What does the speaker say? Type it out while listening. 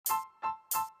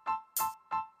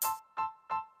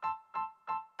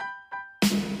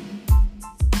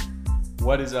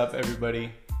What is up,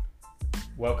 everybody?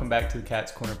 Welcome back to the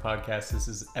Cat's Corner podcast. This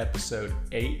is episode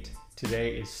 8.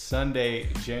 Today is Sunday,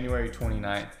 January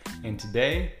 29th. And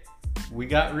today, we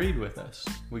got Reed with us.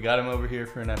 We got him over here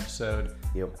for an episode.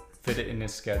 Yep. Fit it in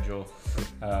his schedule.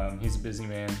 He's a busy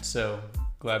man, so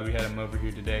glad we had him over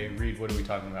here today. Reed, what are we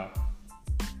talking about?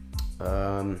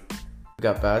 We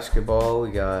got basketball.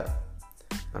 We got,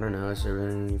 I don't know, has there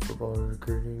been any football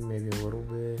recruiting? Maybe a little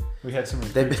bit. We had some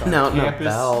recruits. They've been out campus. and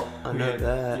about. I know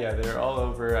that. Yeah, they're all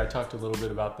over. I talked a little bit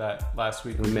about that last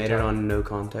week. We made it on no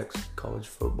context college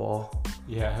football.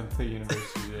 Yeah, the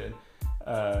university did.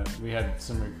 We had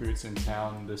some recruits in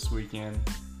town this weekend.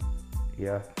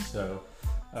 Yeah. So,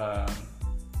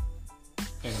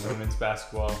 in women's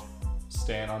basketball,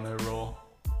 staying on their roll.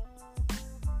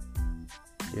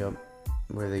 Yep.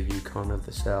 We're the UConn of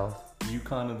the South.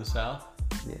 UConn of the South?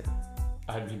 Yeah.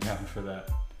 I'd be down for that.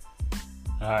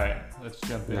 Alright, let's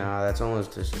jump in. Nah, that's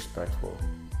almost disrespectful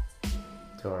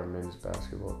to our men's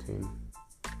basketball team.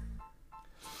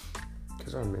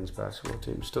 Because our men's basketball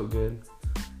team's still good.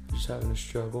 Just having a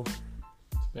struggle.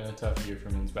 It's been a tough year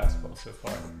for men's basketball so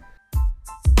far.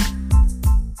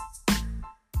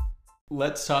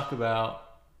 Let's talk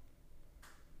about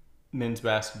men's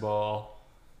basketball,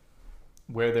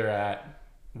 where they're at,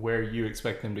 where you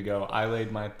expect them to go. I laid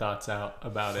my thoughts out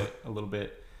about it a little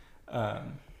bit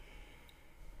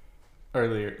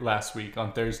earlier last week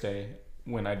on Thursday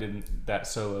when I did that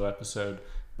solo episode.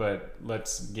 But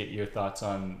let's get your thoughts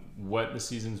on what the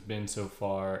season's been so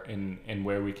far and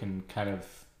where we can kind of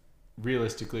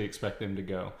realistically expect them to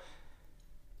go.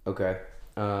 Okay.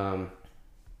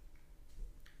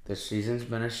 This season's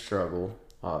been a struggle,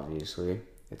 obviously.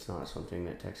 It's not something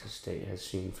that Texas State has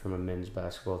seen from a men's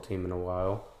basketball team in a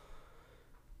while.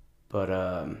 But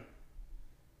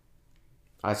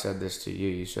I said this to you.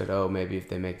 You said, oh, maybe if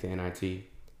they make the NIT.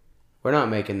 We're not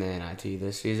making the NIT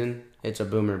this season. It's a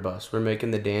boom or bust. We're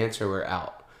making the dance or we're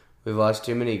out. We've lost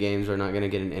too many games. We're not going to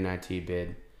get an NIT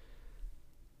bid.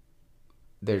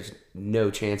 There's no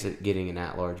chance at getting an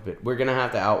at-large bid. We're going to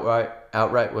have to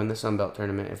outright win the Sun Belt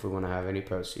tournament if we want to have any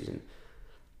postseason.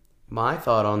 My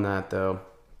thought on that, though,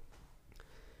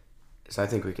 is I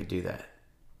think we could do that.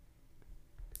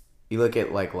 You look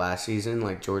at, like, last season,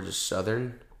 like Georgia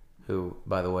Southern, who,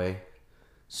 by the way,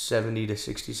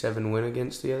 70-67 win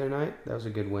against the other night. That was a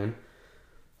good win.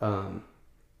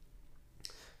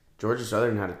 Georgia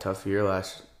Southern had a tough year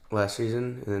last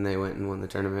season, and then they went and won the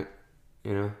tournament,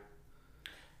 you know?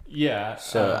 Yeah.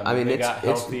 So, I mean, they got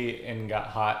healthy and got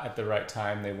hot at the right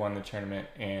time. They won the tournament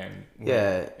and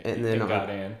got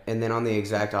in. And then on the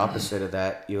exact opposite of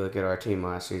that, you look at our team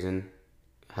last season,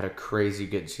 had a crazy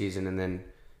good season, and then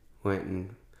went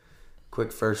and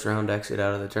quick first round exit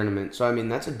out of the tournament. So, I mean,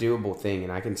 that's a doable thing,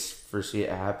 and I can foresee it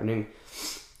happening.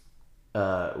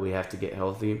 We have to get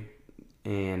healthy,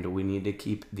 and we need to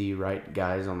keep the right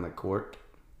guys on the court.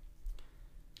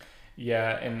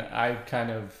 Yeah, and I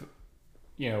kind of,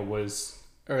 was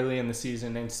early in the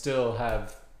season and still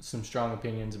have some strong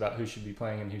opinions about who should be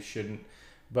playing and who shouldn't.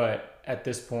 But at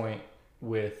this point,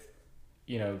 with,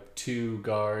 2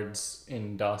 guards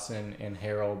in Dawson and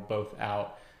Harrell both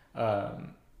out,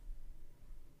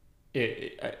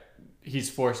 he's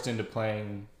forced into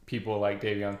playing people like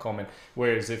Davion Coleman.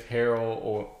 Whereas if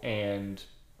Harrell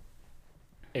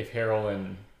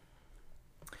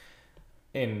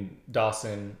and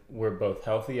Dawson were both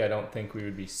healthy, I don't think we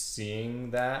would be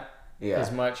seeing that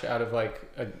as much out of like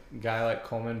a guy like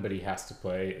Coleman. But he has to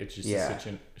play. It's just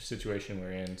a situation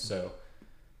we're in. So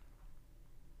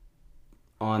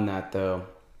on that though,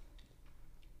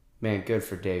 man, good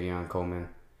for Davion Coleman.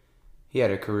 He had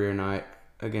a career night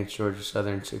against Georgia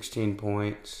Southern, 16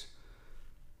 points.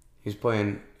 He's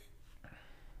playing.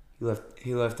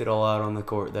 He left it all out on the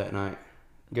court that night.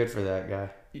 Good for that guy.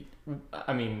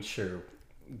 I mean, sure,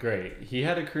 great. He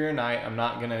had a career night. I'm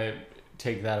not gonna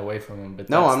take that away from him. But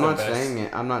no, I'm not saying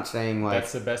it. I'm not saying like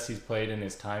that's the best he's played in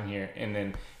his time here. And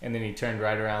then he turned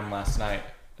right around last night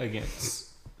against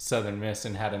Southern Miss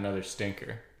and had another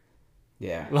stinker.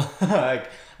 Yeah,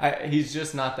 he's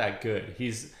just not that good.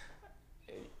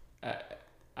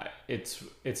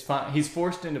 It's fine. He's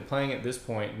forced into playing at this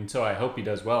point, and so I hope he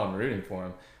does well. I'm rooting for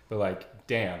him. But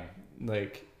damn,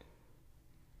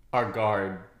 our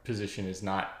guard position is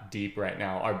not deep right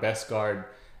now. Our best guard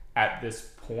at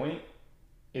this point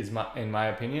in my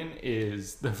opinion,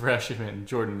 is the freshman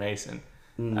Jordan Mason.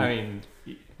 Mm-hmm. I mean,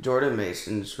 Jordan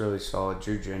Mason's really solid.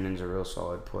 Drew Drennan's a real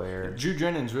solid player. Drew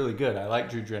Drennan's really good. I like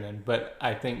Drew Drennan, but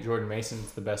I think Jordan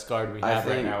Mason's the best guard we have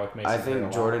right now with Mason. I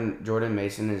think Jordan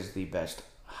Mason is the best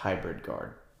hybrid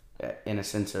guard, in a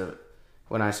sense of,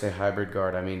 when I say hybrid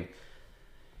guard, I mean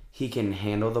He can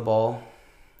handle the ball.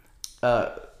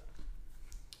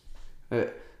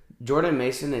 Jordan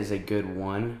Mason is a good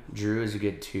 1. Drew is a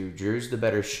good 2. Drew's the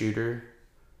better shooter.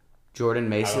 Jordan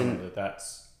Mason. I don't know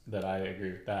that I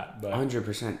agree with that, but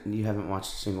 100%. You haven't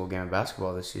watched a single game of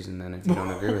basketball this season then if you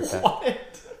don't agree with that.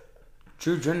 What?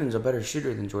 Drew Jennings a better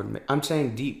shooter than Jordan Mason. I'm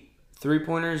saying deep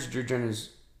 3-pointers, Drew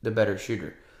Jennings the better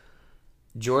shooter.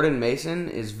 Jordan Mason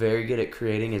is very good at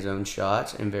creating his own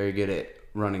shots and very good at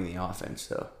running the offense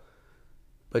though.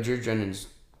 But Drew Jennings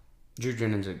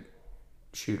a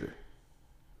shooter.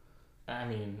 I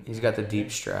mean, he's got the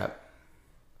deep strap.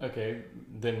 Okay,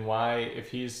 then why, if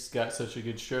he's got such a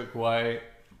good stroke, why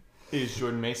is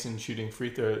Jordan Mason shooting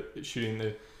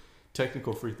the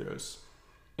technical free throws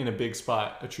in a big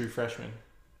spot, a true freshman?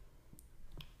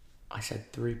 I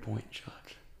said 3-point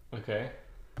shots. Okay.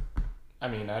 I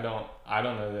mean, I don't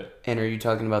know that. And are you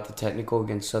talking about the technical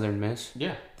against Southern Miss?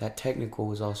 Yeah. That technical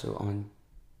was also on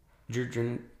Drew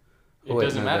Jennings. It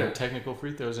doesn't matter. Technical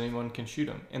free throws, anyone can shoot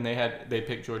them, and they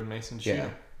picked Jordan Mason to shoot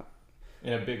them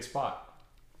in a big spot.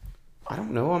 I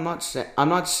don't know. I'm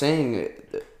not saying,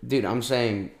 dude. I'm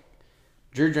saying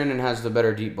Drew Drennan has the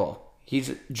better deep ball.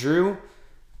 Drew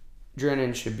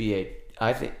Drennan should be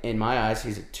I think in my eyes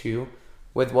he's a 2.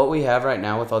 With what we have right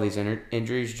now with all these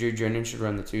injuries, Drew Drennan should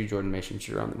run the 2. Jordan Mason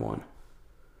should run the 1.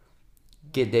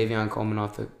 Get Davion Coleman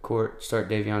off the court. Start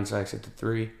Davion Sykes at the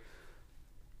 3.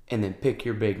 And then pick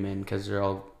your big men because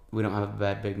we don't have a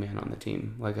bad big man on the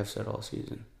team, like I've said all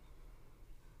season.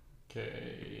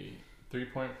 Okay,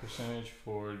 3-point percentage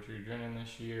for Drew Drennan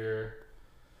this year,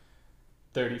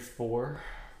 34%.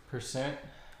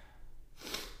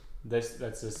 That's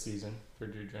this season for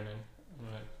Drew Drennan. I'm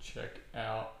gonna check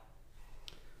out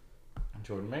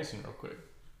Jordan Mason real quick,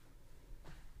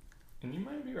 and you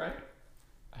might be right.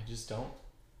 I just don't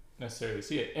necessarily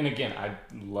see it. And again, I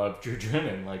love Drew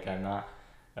Drennan. Like, I'm not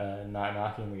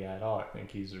knocking the guy at all. I think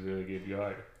he's a really good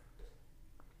guard.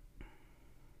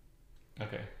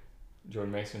 Okay.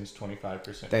 Jordan Mason's 25%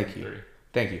 from 3.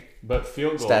 Thank you. But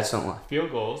field goals. Stats don't lie.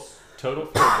 Field goals. Total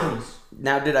field goals.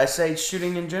 Now, did I say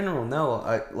shooting in general?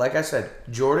 No. Like I said,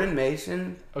 Jordan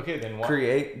Mason. Okay, then what?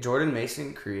 Jordan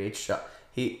Mason creates shot.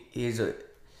 He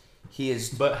is.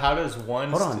 But how does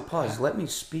one? Hold on. Pause. Let me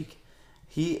speak.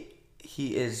 He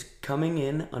is coming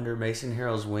in under Mason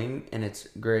Harrell's wing, and it's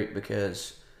great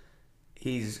because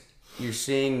you're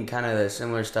seeing kind of the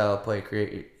similar style of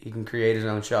play. He can create his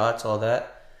own shots, all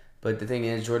that. But the thing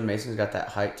is, Jordan Mason's got that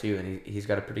height too, and he's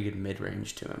got a pretty good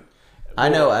mid-range to him. I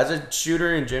know, as a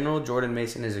shooter in general, Jordan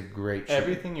Mason is a great shooter.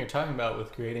 Everything you're talking about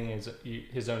with creating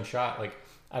his own shot, like,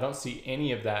 I don't see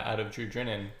any of that out of Drew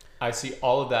Drennan. I see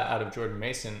all of that out of Jordan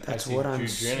Mason. That's I see what I'm Drew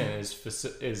saying. Drennan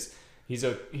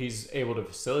he's able to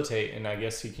facilitate, and I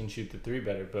guess he can shoot the 3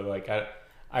 better. But like,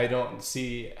 I don't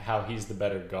see how he's the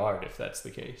better guard if that's the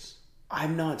case.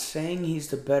 I'm not saying he's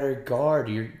the better guard.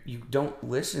 You don't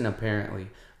listen apparently.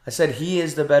 I said he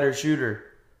is the better shooter.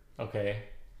 Okay.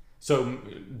 So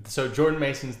Jordan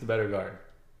Mason's the better guard.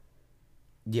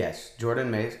 Yes, Jordan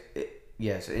Mason.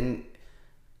 Yes, and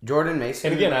Jordan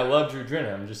Mason. And again, I love Drew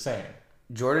Drennan. I'm just saying.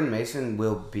 Jordan Mason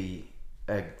will be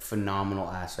a phenomenal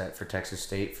asset for Texas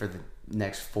State for the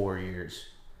next 4 years.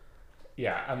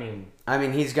 Yeah, I mean,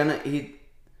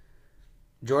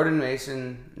 Jordan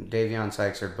Mason, Davion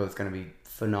Sykes are both gonna be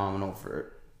phenomenal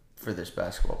for this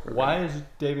basketball program. Why is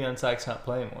Davion Sykes not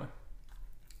playing more?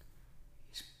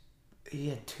 He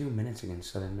had 2 minutes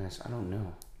against Southern Miss. I don't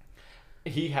know.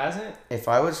 He hasn't. If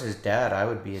I was his dad, I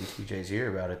would be in TJ's ear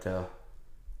about it, though.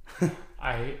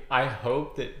 I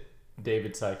hope that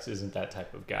David Sykes isn't that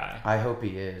type of guy. I hope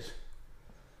he is.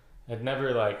 It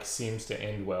never seems to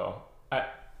end well.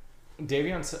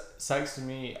 Davion Sykes to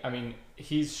me, I mean,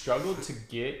 he's struggled to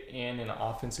get in an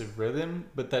offensive rhythm,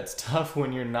 but that's tough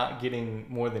when you're not getting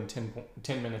more than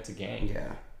 10 minutes a game.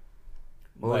 Yeah.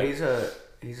 Well, he's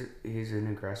an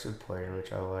aggressive player,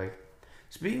 which I like.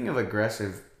 Speaking of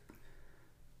aggressive,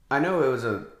 I know it was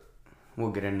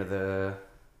we'll get into the...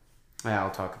 Yeah,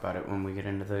 I'll talk about it when we get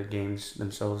into the games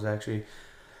themselves, actually.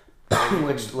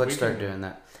 Let's start doing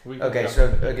that. Okay,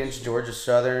 so against Georgia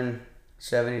Southern,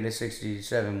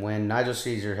 70-67 win. Nigel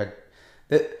Caesar had...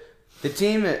 The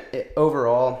team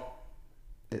overall,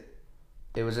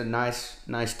 it was a nice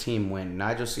team win.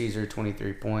 Nigel Caesar,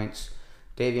 23 points.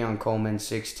 Davion Coleman,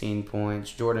 16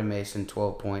 points. Jordan Mason,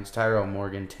 12 points. Tyrell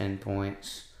Morgan, 10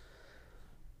 points.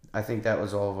 I think that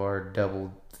was all of our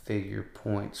double-figure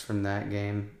points from that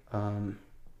game. Let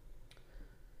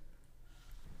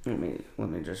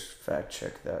me just fact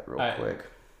check that real quick.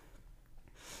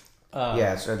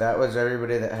 Yeah, so that was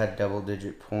everybody that had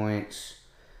double-digit points.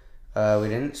 We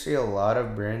didn't see a lot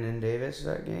of Brandon Davis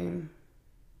that game.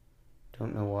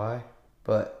 Don't know why,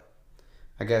 but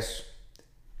I guess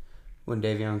when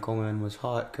Davion Coleman was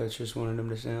hot, coach just wanted him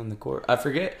to stay on the court. I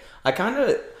forget.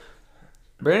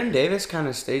 Brandon Davis kind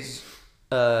of stays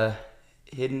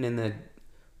hidden in the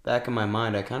back of my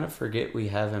mind. I kind of forget we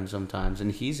have him sometimes,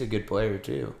 and he's a good player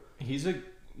too. He's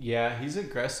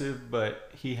aggressive, but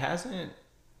he hasn't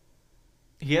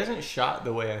shot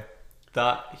the way I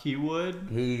thought he would.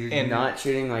 He's not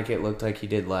shooting like it looked like he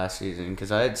did last season,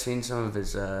 because I had seen some of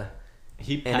his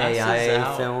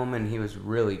NAIA film, and he was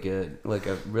really good,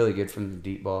 really good from the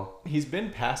deep ball. He's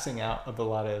been passing out of a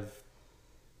lot of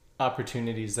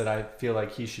opportunities that I feel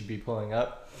like he should be pulling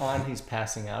up on. He's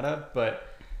passing out of,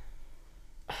 but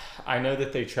I know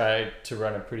that they tried to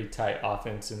run a pretty tight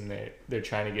offense, and they're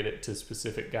trying to get it to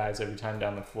specific guys every time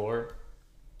down the floor.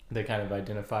 They kind of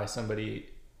identify somebody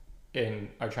and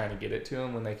are trying to get it to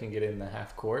him when they can get it in the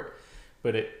half court.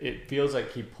 But it feels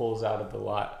like he pulls out of a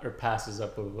lot, or passes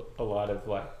up a lot of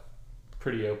like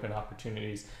pretty open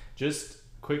opportunities. Just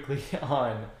quickly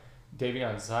on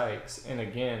Davion Sykes, and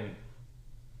again,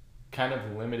 kind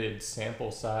of limited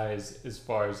sample size as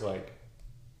far as like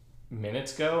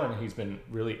minutes go, and he's been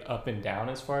really up and down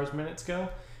as far as minutes go,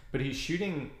 but he's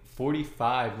shooting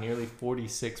 45, nearly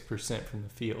 46% from the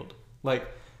field. Like,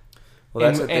 well,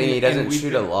 that's the thing. He doesn't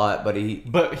shoot a lot, but he's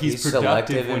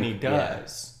productive when he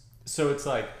does. Yeah. So it's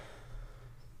like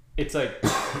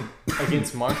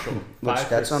against Marshall, 5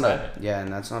 for 7.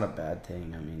 And that's not a bad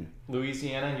thing. I mean,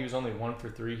 Louisiana, he was only 1 for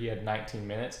 3. He had 19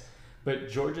 minutes. But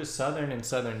Georgia Southern and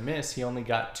Southern Miss, he only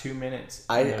got 2 minutes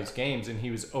in those games, and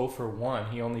he was 0 for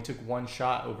 1. He only took 1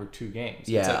 shot over 2 games.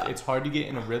 Yeah. It's hard to get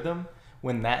in a rhythm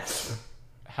when that's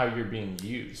how you're being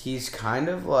used. He's kind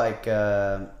of like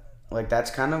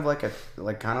that's kind of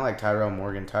like Tyrell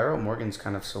Morgan. Tyrell Morgan's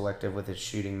kind of selective with his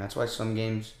shooting. That's why some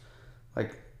games,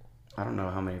 like, I don't know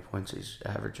how many points he's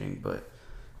averaging, but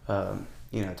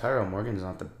Tyrell Morgan's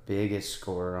not the biggest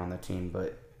scorer on the team,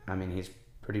 but I mean, he's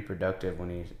pretty productive when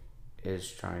he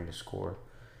is trying to score.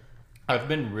 I've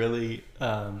been really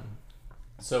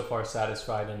so far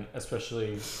satisfied, and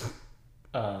especially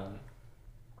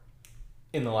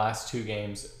in the last 2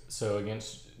 games. So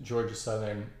against Georgia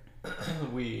Southern,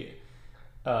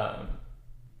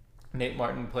 Nate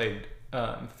Martin played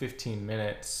 15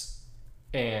 minutes,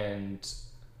 and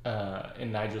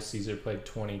Nigel Caesar played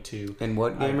 22. And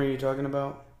what game are you talking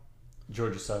about?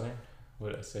 Georgia Southern.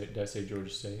 What did I say? Did I say Georgia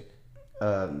State?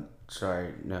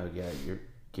 Sorry. No, yeah,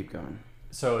 keep going.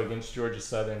 So against Georgia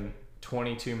Southern,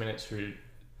 22 minutes for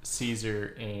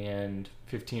Caesar and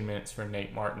 15 minutes for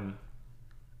Nate Martin.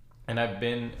 And I've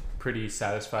been pretty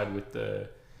satisfied with the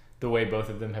way both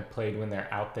of them have played when they're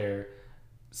out there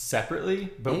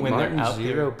separately. But Nate when Martin, they're out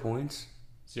 0 points.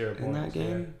 0 points in that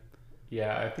game.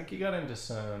 Yeah, I think he got into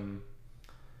some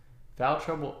foul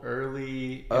trouble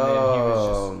early. And then he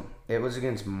was just, it was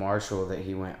against Marshall that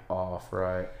he went off,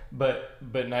 right? But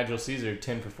Nigel Caesar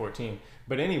 10 for 14.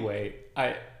 But anyway,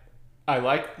 I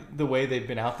like the way they've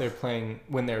been out there playing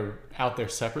when they're out there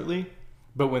separately.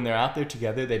 But when they're out there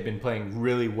together, they've been playing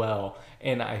really well.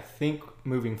 And I think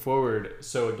moving forward,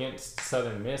 so against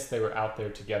Southern Miss, they were out there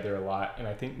together a lot. And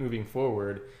I think moving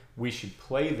forward, we should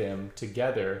play them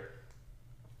together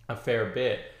a fair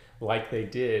bit like they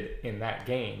did in that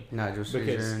game. Nigel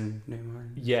Caesar and Nate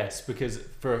Martin. Yes, because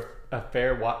for a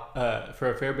fair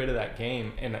bit of that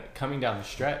game, and coming down the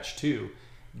stretch too,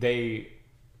 they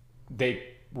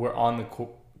were on the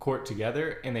court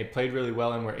together, and they played really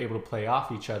well and were able to play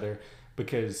off each other.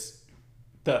 Because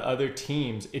the other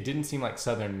teams, it didn't seem like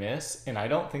Southern Miss, and I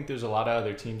don't think there's a lot of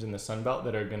other teams in the Sun Belt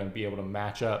that are going to be able to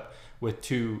match up with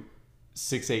 2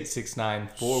 6'8",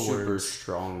 6'9" forwards. Super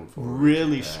strong forwards.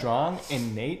 Really strong,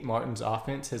 and Nate Martin's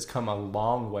offense has come a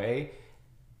long way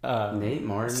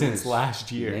since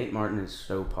last year. Nate Martin is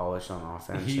so polished on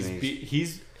offense.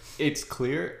 It's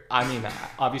clear. I mean,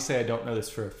 obviously I don't know this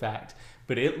for a fact,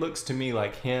 but it looks to me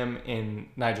like him and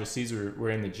Nigel Caesar were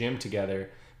in the gym together,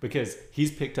 because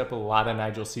he's picked up a lot of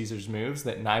Nigel Caesar's moves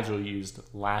that Nigel used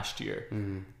last year.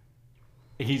 Mm-hmm.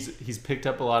 He's picked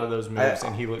up a lot of those moves,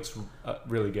 and he looks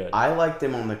really good. I like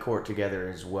them on the court together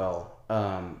as well.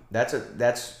 That's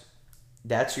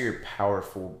your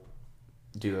powerful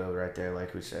duo right there.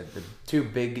 Like we said, the 2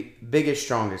 biggest,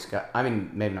 strongest guys. I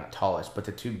mean, maybe not tallest, but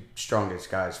the 2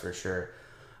 strongest guys for sure.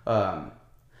 I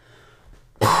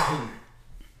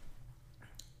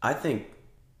think,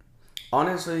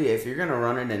 honestly, if you're gonna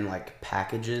run it in like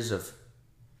packages of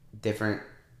different,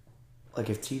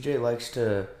 like if TJ likes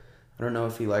to, I don't know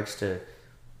if he likes to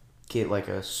get like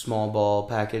a small ball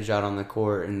package out on the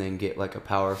court and then get like a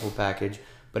powerful package.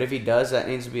 But if he does, that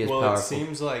needs to be as powerful. Well, it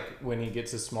seems like when he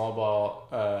gets a small ball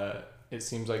it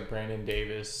seems like Brandon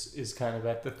Davis is kind of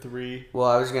at the 3. Well,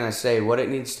 I was going to say, what it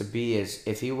needs to be is,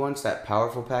 if he wants that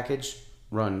powerful package,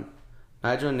 run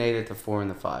Nigel Nate at the 4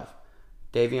 and the 5.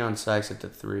 Davion Sykes at the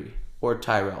 3. Or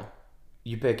Tyrell.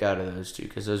 You pick out of those two,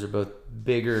 because those are both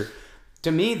bigger.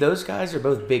 To me, those guys are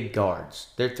both big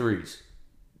guards. They're 3s.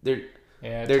 They're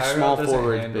Tyrell small doesn't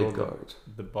forwards, handle big guards.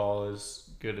 The ball as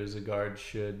good as a guard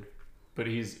should, but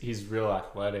he's real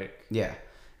athletic. Yeah.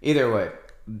 Either way,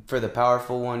 for the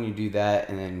powerful one, you do that,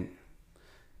 and then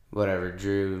whatever,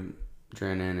 Drew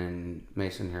Drennan and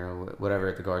Mason Harrell, whatever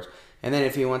at the guards. And then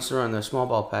if he wants to run the small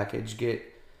ball package, get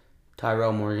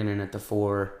Tyrell Morgan in at the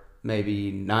 4.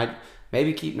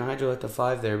 Maybe keep Nigel at the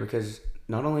 5 there, because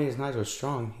not only is Nigel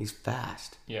strong, he's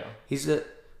fast. Yeah.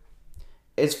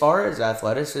 As far as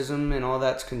athleticism and all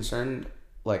that's concerned,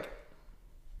 like,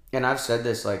 and I've said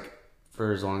this, like,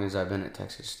 for as long as I've been at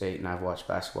Texas State and I've watched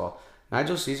basketball,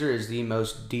 Nigel Caesar is the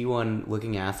most D1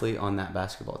 looking athlete on that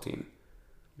basketball team.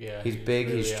 Yeah. He's big,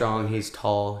 really he's strong, he's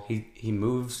tall, he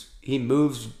moves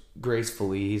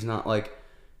gracefully. He's not like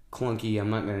clunky. I'm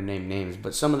not going to name names,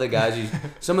 but some of the guys,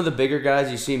 some of the bigger guys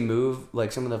you see move,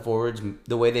 like some of the forwards,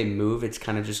 the way they move, it's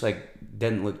kind of just like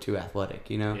doesn't look too athletic,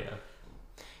 you know? Yeah.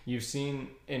 You've seen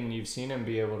him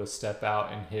be able to step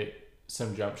out and hit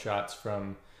some jump shots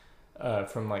from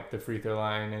like the free throw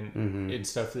line and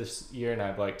stuff this year, and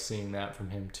I've liked seeing that from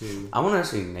him too. I want to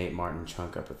see Nate Martin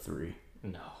chunk up a 3.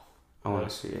 No. I want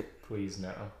to see it. Please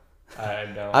no. I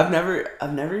don't. I've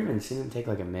never even seen him take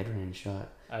like a mid-range shot.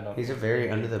 I don't. He's a very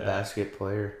under the basket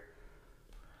player.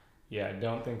 Yeah, I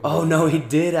don't think. Oh no, he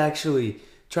did actually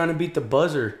trying to beat the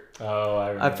buzzer. Oh,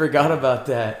 I forgot about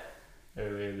that.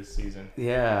 Earlier this season.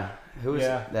 Yeah. Who was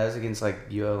that? Was against like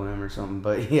UOM or something,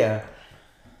 but yeah.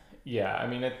 Yeah, I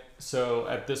mean, so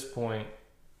at this point,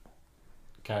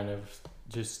 kind of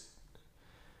just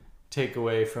take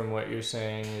away from what you're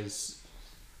saying is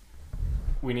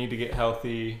we need to get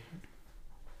healthy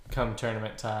come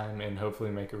tournament time and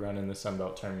hopefully make a run in the Sun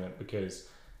Belt tournament, because,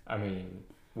 I mean,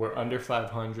 we're under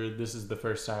 500. This is the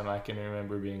first time I can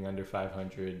remember being under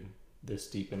 500 this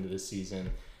deep into the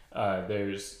season.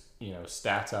 There's,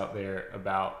 stats out there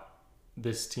about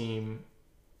this team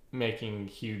making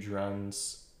huge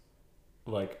runs,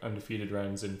 like undefeated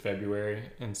runs in February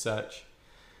and such.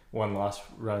 1-loss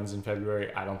runs in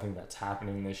February. I don't think that's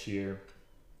happening this year.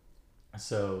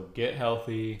 So get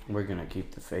healthy. We're going to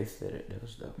keep the faith that it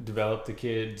does, though. Develop the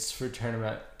kids for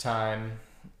tournament time.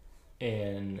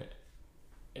 And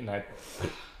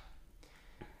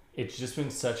it's just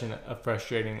been such a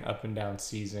frustrating up and down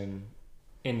season,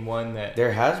 in one that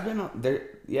there has been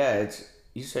it's,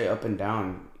 you say up and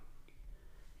down,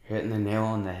 you're hitting the nail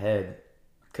on the head,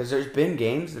 because there's been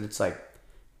games that it's like,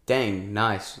 dang,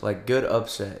 nice, like good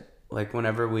upset, like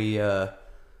whenever we upset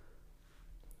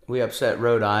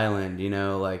Rhode Island,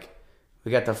 like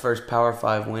we got the first Power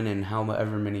 5 win in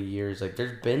however many years. Like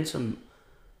there's been some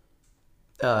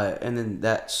and then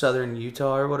that Southern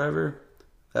Utah or whatever,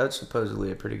 that's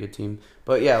supposedly a pretty good team.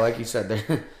 But yeah, like you said,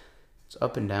 it's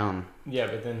up and down. Yeah,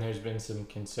 but then there's been some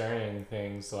concerning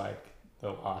things like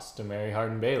the loss to Mary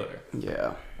Hardin Baylor.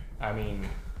 Yeah. I mean,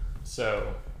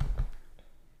 so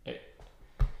it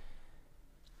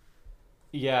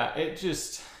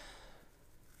just,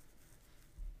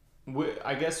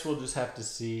 I guess we'll just have to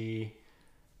see.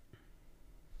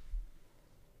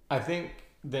 I think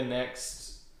the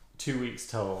next 2 weeks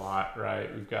tell a lot,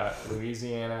 right? We've got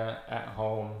Louisiana at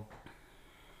home,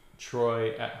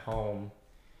 Troy at home,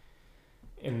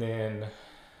 and then,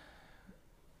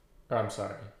 I'm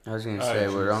sorry. I was going to say,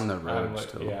 we're on the road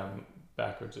still. Yeah, I'm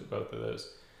backwards at both of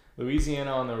those.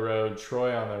 Louisiana on the road,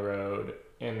 Troy on the road,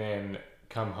 and then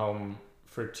come home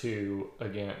for 2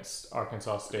 against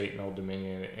Arkansas State and Old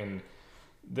Dominion. And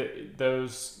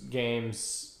those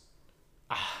games,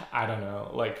 I don't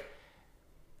know, like,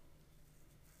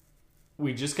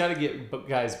 we just got to get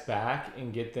guys back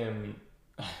and get them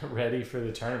ready for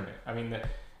the tournament. I mean,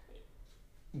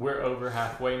 we're over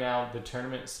halfway now. The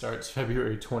tournament starts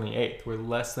February 28th. We're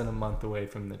less than a month away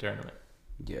from the tournament.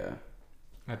 Yeah.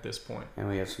 At this point. And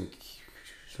we have some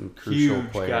crucial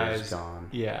huge players guys gone.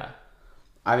 Yeah.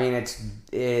 I mean,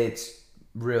 it's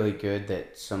really good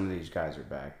that some of these guys are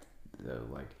back, though.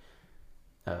 Like,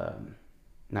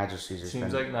 Nigel Caesar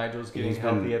seems like Nigel's getting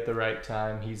healthy at the right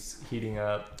time. He's heating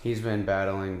up. He's been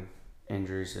battling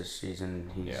injuries this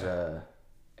season.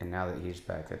 And now that he's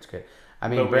back, that's good. I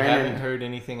mean, but we haven't heard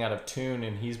anything out of Toon,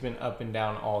 and he's been up and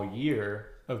down all year,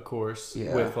 of course,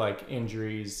 with like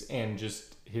injuries and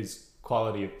just his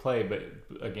quality of play. But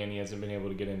again, he hasn't been able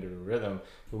to get into a rhythm.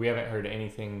 But we haven't heard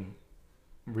anything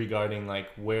regarding like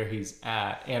where he's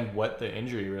at and what the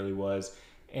injury really was.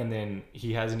 and then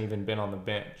he hasn't even been on the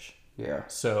bench. Yeah.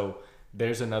 So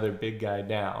there's another big guy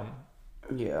down.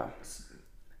 Yeah.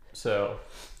 So,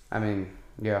 I mean,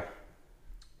 yeah.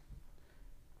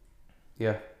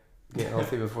 Yeah. Get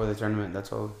healthy before the tournament.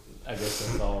 That's all. I guess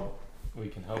that's all we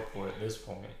can hope for at this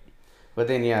point. But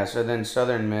then, yeah, so then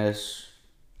Southern Miss,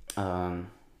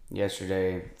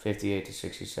 yesterday,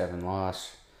 58-67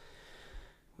 loss.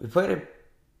 We played a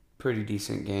pretty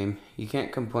decent game. You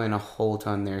can't complain a whole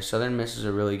ton there. Southern Miss is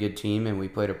a really good team, and we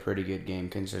played a pretty good game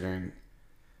considering.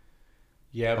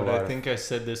 Yeah, but I think I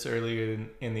said this earlier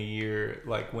in the year,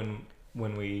 like when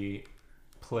we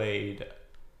played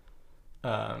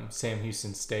Sam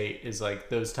Houston State, is like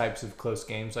those types of close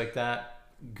games like that,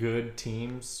 good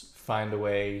teams find a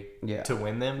way to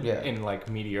win them, and like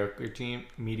mediocre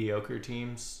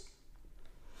teams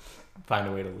find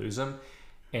a way to lose them,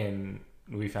 and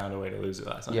we found a way to lose it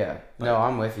last night. Yeah, no,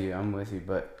 I'm with you,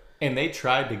 but and they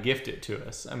tried to gift it to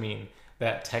us. I mean,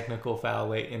 that technical foul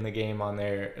late in the game on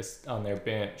their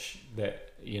bench,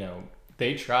 that, you know,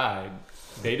 they tried.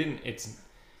 They didn't.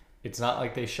 It's not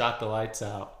like they shot the lights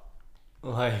out.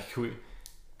 Like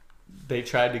they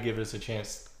tried to give us a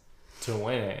chance to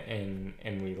win it,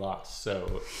 and we lost.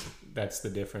 So that's the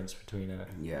difference between a.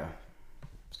 Yeah,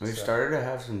 we've started to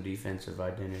have some defensive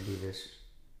identity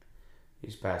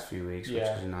these past few weeks, which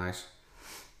is nice.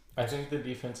 I think the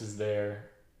defense is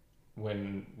there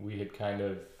when we had kind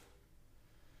of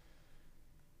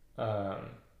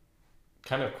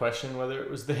questioned whether it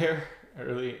was there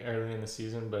early in the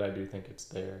season, but I do think it's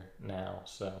there now.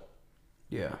 So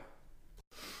yeah.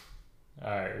 All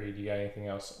right, Reed, you got anything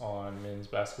else on men's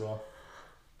basketball?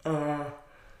 No,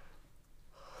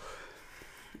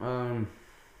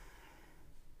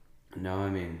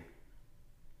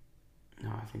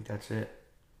 I think that's it.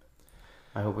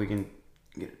 I hope we can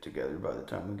get it together by the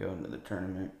time we go into the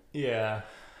tournament. Yeah.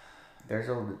 If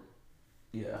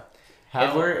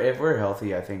we're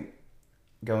healthy, I think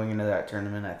going into that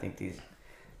tournament, I think these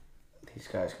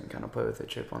guys can kind of play with a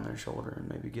chip on their shoulder and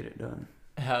maybe get it done.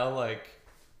 How, like,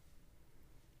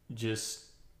 just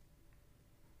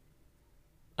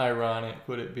ironic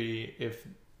would it be if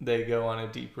they go on a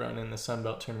deep run in the Sun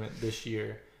Belt tournament this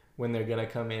year when they're going to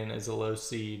come in as a low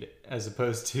seed, as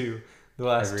opposed to the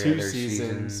last two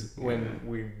seasons when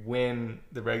we win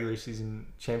the regular season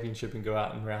championship and go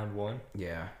out in round one?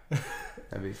 Yeah.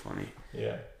 That'd be funny.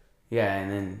 Yeah. Yeah, and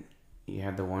then you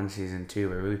had the one season too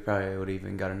where we probably would have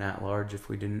even got an at-large if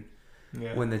we didn't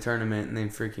win the tournament, and then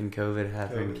freaking COVID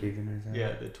happened, keeping us out.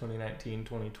 Yeah, the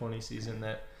 2019-2020 season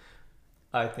that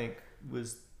I think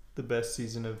was the best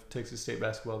season of Texas State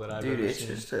basketball that I've ever seen. Dude, it's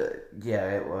just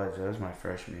it was. It was my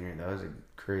freshman year. That was a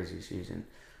crazy season.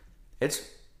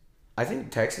 I think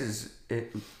Texas,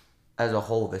 as a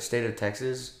whole, the state of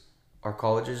Texas, our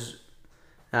colleges,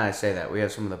 and I say that, we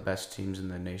have some of the best teams in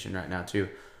the nation right now too.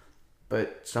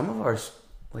 But some of ours,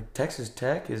 like Texas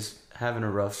Tech, is having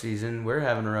a rough season. We're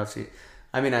having a rough season.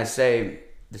 I mean, I say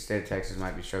the state of Texas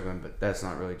might be struggling, but that's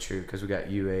not really true because we got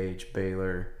UH,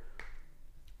 Baylor,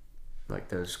 like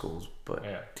those schools, but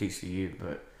TCU,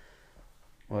 but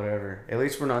whatever. At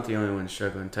least we're not the only ones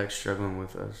struggling. Tech's struggling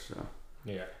with us, so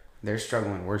yeah, they're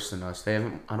struggling worse than us.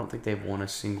 I don't think they've won a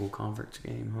single conference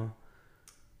game, huh?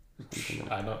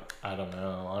 I don't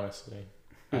know, honestly.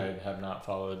 I have not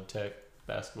followed Tech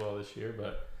basketball this year,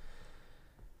 but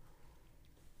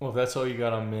well, if that's all you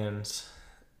got on men's,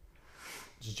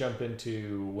 just jump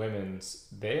into women's.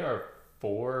 They are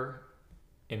 4-1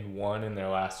 in their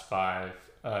last 5.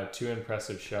 2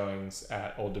 impressive showings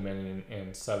at Old Dominion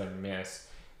and Southern Miss.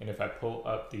 And if I pull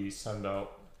up the Sunbelt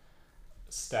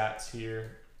stats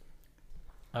here,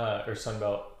 or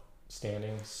Sunbelt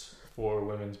standings for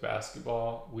women's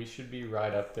basketball, we should be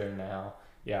right up there now.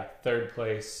 Yeah, 3rd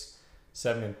place,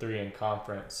 7-3 in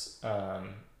conference.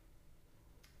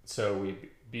 So we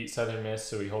beat Southern Miss,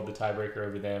 so we hold the tiebreaker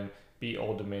over them. Beat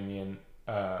Old Dominion.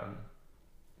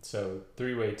 So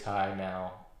 3-way tie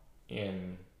now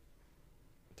in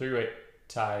 3-way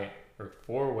tie or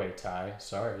 4-way tie,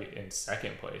 in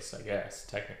 2nd place, I guess,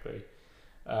 technically.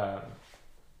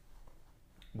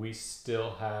 We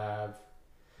still have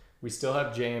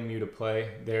JMU to play.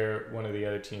 They're one of the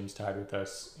other teams tied with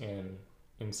us in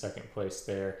 2nd place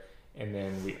there. And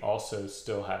then we also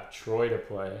still have Troy to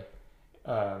play.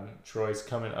 Troy's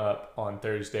coming up on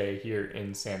Thursday here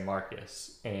in San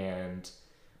Marcos, and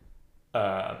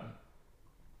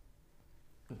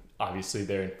obviously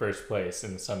they're in 1st place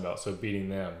in the Sun Belt, so beating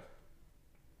them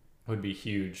would be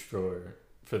huge for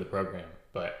the program.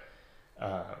 But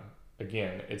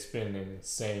again, it's been an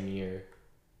insane year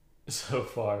so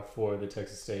far for the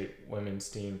Texas State women's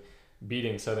team.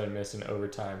 beating Southern Miss in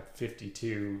overtime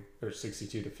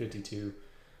 62-52.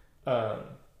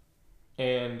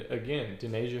 And again,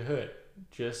 Denasia Hood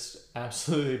just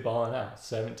absolutely balling out.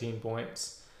 17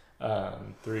 points,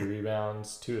 3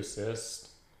 rebounds, 2 assists,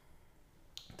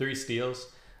 3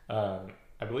 steals.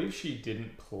 I believe she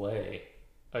didn't play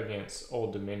against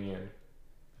Old Dominion.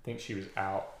 I think she was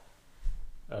out.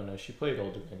 Oh no, she played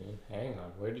Old Dominion. Hang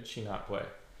on, where did she not play?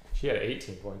 She had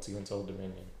 18 points against Old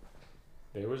Dominion.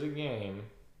 There was a game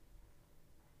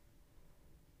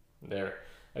there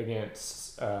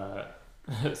against South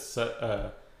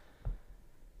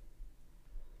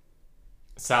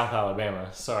Alabama.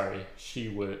 Sorry, she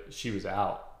was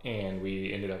out, and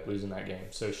we ended up losing that game.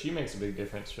 So she makes a big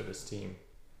difference for this team.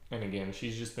 And again,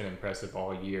 she's just been impressive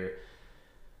all year.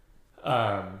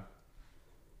 The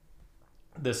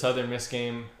Southern Miss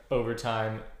game,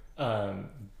 overtime,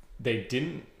 they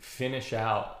didn't finish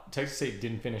out. Texas State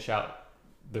didn't finish out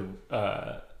the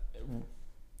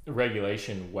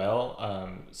regulation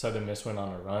well. Southern Miss went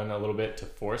on a run a little bit to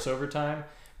force overtime,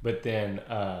 but then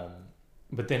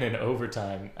in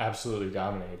overtime, absolutely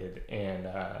dominated and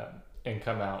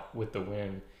come out with the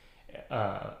win.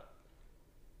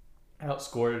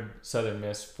 Outscored Southern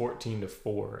Miss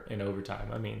 14-4 in overtime.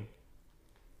 I mean,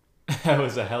 that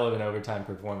was a hell of an overtime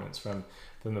performance from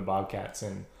the Bobcats.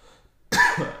 And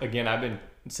again, I've been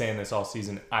saying this all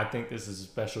season. I think this is a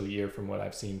special year from what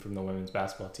I've seen from the women's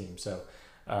basketball team. So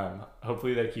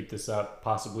hopefully they keep this up,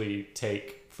 possibly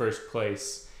take first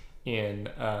place in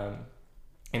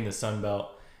the Sun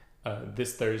Belt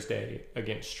this Thursday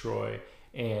against Troy.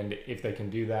 And if they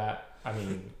can do that, I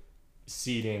mean,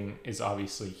 seeding is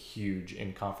obviously huge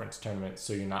in conference tournaments,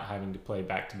 so you're not having to play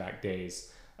back-to-back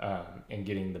days and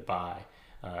getting the bye.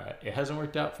 It hasn't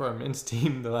worked out for our men's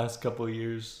team the last couple of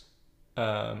years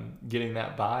getting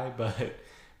that bye,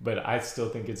 but I still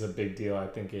think it's a big deal. I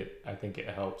think it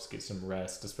helps get some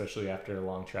rest, especially after a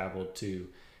long travel to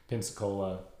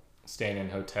Pensacola, staying in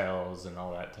hotels and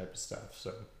all that type of stuff.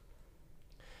 So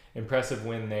impressive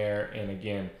win there. And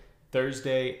again,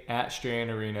 Thursday at Strahan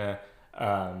Arena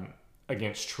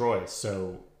against Troy.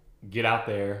 So get out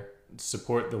there,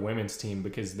 support the women's team,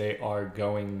 because they are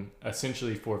going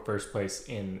essentially for first place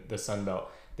in the Sun Belt.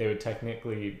 They would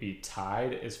technically be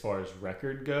tied as far as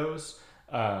record goes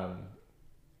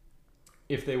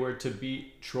if they were to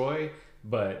beat Troy,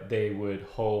 but they would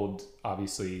hold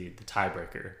obviously the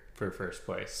tiebreaker for first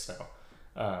place. So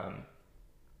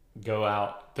go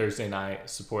out Thursday night,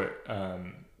 support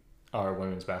our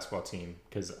women's basketball team,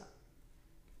 because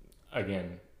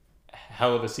again,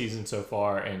 hell of a season so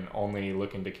far and only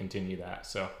looking to continue that.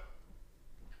 So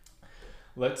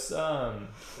let's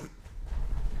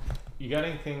you got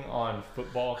anything on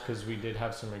football? Because we did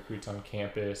have some recruits on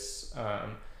campus.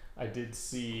 I did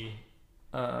see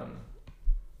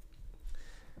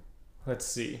let's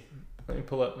see, let me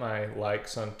pull up my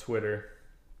likes on Twitter,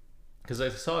 because I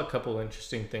saw a couple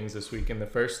interesting things this week. And the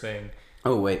first thing,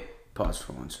 oh wait, pause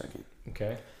for 1 second.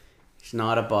 Okay. He's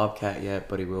not a Bobcat yet,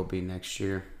 but he will be next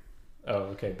year. Oh,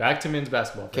 okay. Back to men's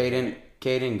basketball.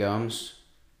 Caden Gums,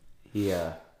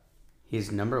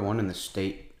 he's number 1 in the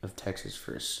state of Texas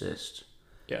for assists.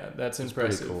 Yeah, that's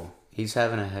impressive. Pretty cool. He's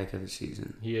having a heck of a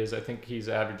season. He is. I think he's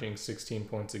averaging 16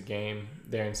 points a game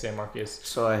there in San Marcos.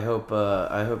 So I hope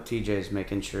TJ is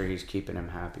making sure he's keeping him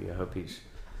happy. I hope he's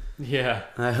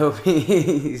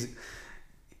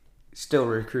still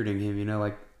recruiting him. You know,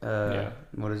 like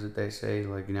what is it they say?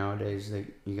 Like nowadays,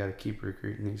 you got to keep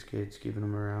recruiting these kids, keeping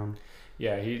them around.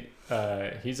 Yeah,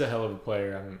 he's a hell of a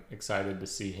player. I'm excited to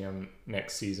see him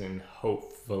next season,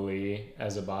 hopefully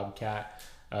as a Bobcat.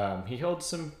 He holds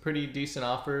some pretty decent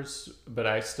offers, but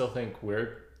I still think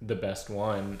we're the best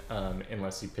one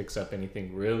unless he picks up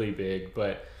anything really big.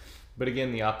 But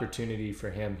again, the opportunity for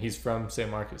him, he's from San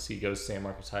Marcos. He goes to San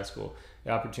Marcos High School. The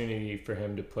opportunity for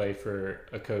him to play for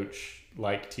a coach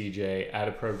like TJ at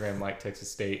a program like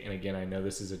Texas State. And again, I know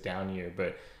this is a down year,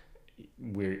 but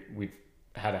we've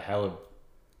had a hell of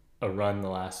a run the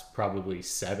last probably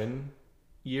 7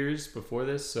 years before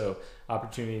this. So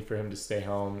opportunity for him to stay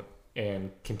home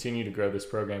and continue to grow this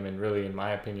program. And really, in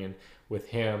my opinion, with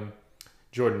him,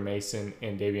 Jordan Mason,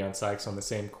 and Davion Sykes on the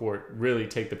same court, really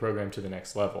take the program to the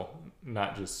next level,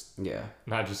 not just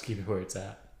keep it where it's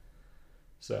at.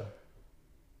 So,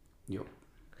 yep.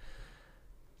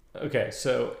 Okay,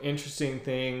 so interesting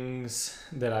things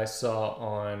that I saw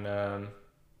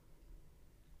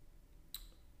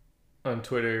on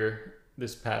Twitter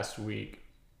this past week.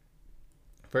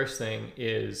 First thing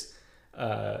is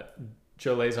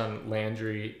Joe Lazon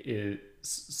Landry is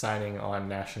signing on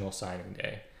National Signing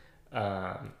Day.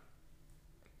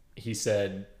 He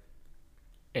said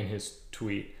in his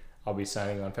tweet, I'll be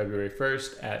signing on February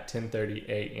 1st at 10:30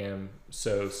 a.m.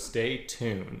 So stay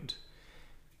tuned.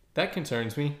 That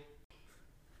concerns me.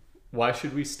 Why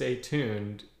should we stay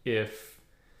tuned if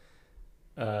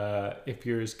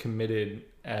you're as committed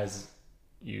as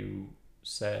you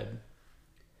said?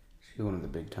 Is he one of the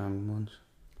big time ones?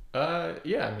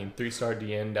 Yeah, I mean 3-star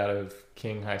D-end out of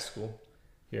King High School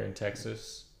here in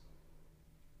Texas.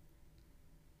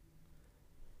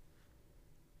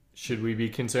 Should we be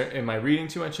concerned? Am I reading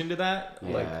too much into that?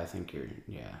 Yeah, I think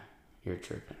you're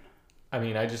tripping. I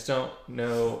mean, I just don't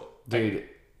know. Dude,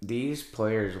 these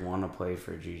players want to play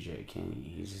for GJ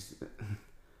Kinney.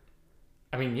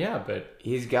 I mean, yeah, but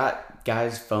he's got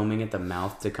guys foaming at the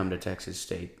mouth to come to Texas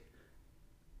State.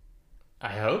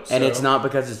 I hope so. And it's not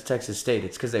because it's Texas State.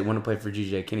 It's because they want to play for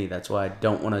GJ Kinney. That's why I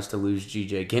don't want us to lose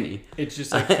GJ Kinney. It's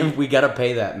just like we got to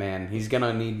pay that man. He's going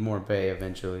to need more pay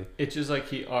eventually. It's just like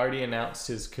he already announced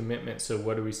his commitment, so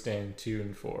what are we staying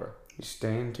tuned for? He's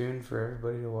staying tuned for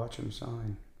everybody to watch him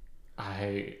sign.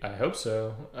 I hope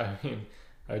so. I mean,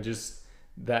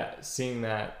 seeing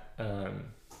that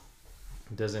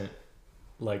doesn't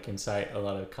incite a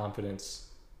lot of confidence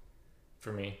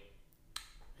for me.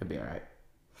 He'll be all right.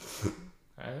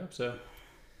 I hope so.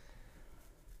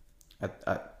 I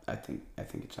think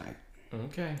it's all right.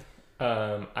 Okay.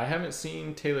 I haven't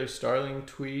seen Taylor Starling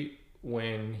tweet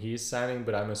when he's signing,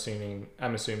 but I'm assuming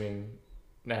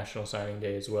National Signing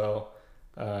Day as well.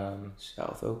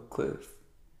 South Oak Cliff.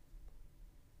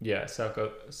 Yeah, South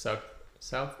Oak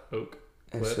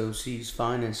Cliff. SOC's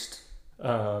finest.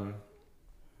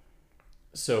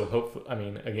 So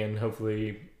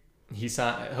hopefully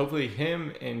hopefully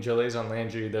him and Jalaison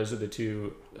Landry, those are the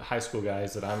two high school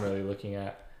guys that I'm really looking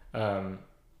at.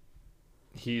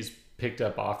 He's picked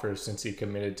up offers since he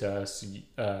committed to us,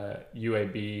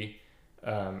 UAB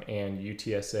and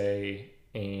UTSA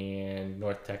and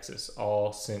North Texas,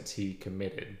 all since he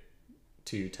committed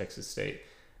to Texas State.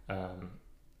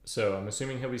 So I'm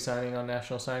assuming he'll be signing on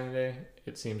National Signing Day.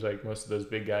 It seems like most of those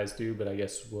big guys do, but I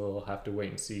guess we'll have to wait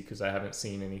and see because I haven't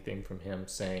seen anything from him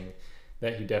saying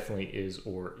that he definitely is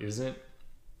or isn't.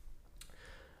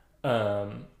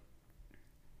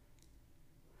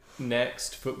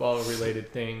 Next football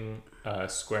related thing,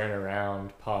 Squaring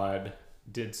Around Pod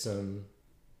did some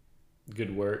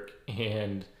good work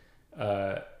and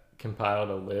compiled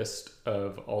a list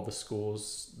of all the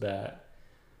schools that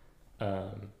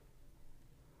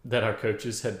our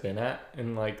coaches had been at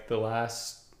in the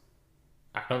last,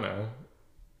 I don't know,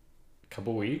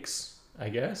 couple weeks, I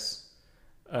guess.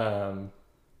 And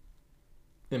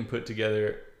put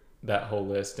together that whole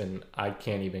list, and I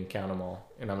can't even count them all,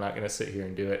 and I'm not going to sit here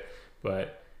and do it,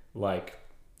 but I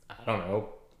don't know,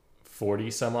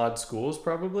 40 some odd schools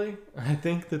probably, I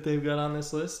think, that they've got on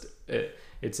this list.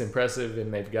 It's impressive,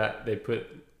 and they put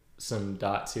some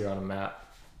dots here on a map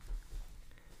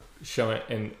showing,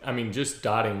 and I mean, just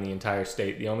dotting the entire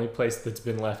state. The only place that's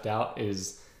been left out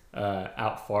is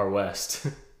out far west.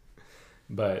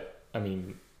 But I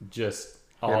mean, just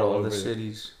all over the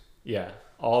cities. Yeah,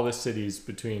 all the cities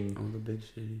between all the big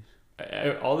cities.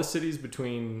 All the cities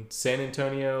between San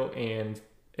Antonio and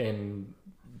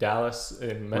Dallas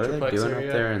and Metroplex area. What are they doing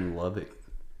up there in Lubbock?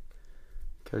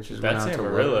 Coaches went That's out to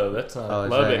Amarillo. Lubbock. That's not Oh,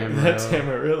 Lubbock. That's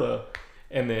Amarillo.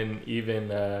 And then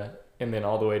even and then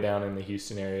all the way down in the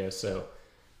Houston area. So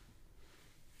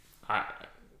I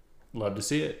love to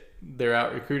see it. They're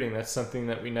out recruiting. That's something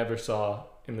that we never saw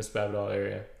in the Spavital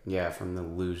area. Yeah, from the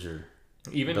loser.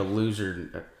 Even the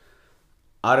loser.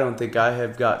 I don't think I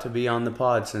have got to be on the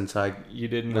pod since I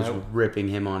was ripping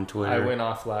him on Twitter. I went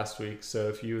off last week, so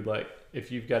if you've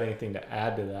got anything to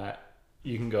add to that,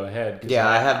 you can go ahead. Yeah,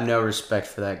 I have no respect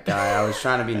for that guy. I was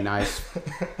trying to be nice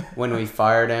when we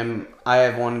fired him. I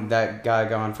have wanted that guy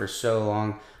gone for so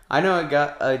long. I know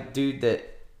a dude that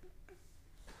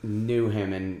knew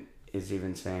him and is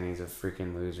even saying he's a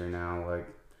freaking loser now.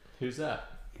 Who's that?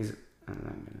 I'm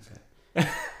not gonna say.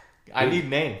 I need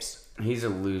names. He's a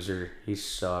loser. He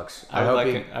sucks. I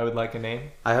would like a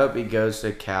name. I hope he goes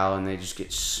to Cal and they just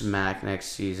get smacked next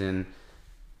season.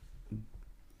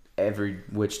 Every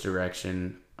which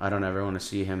direction. I don't ever want to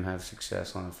see him have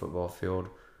success on a football field.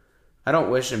 I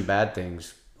don't wish him bad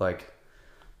things, but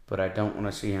I don't want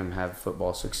to see him have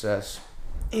football success.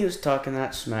 He was talking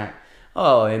that smack.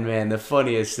 Oh, and man, the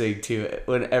funniest thing too,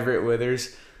 when Everett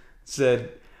Withers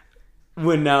said,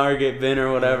 "When now or get Ben"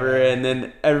 or whatever, and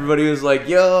then everybody was like,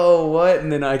 "Yo, what?"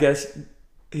 And then I guess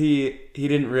he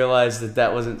didn't realize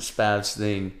that wasn't Spav's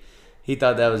thing. He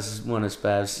thought that was one of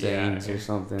Spav's sayings or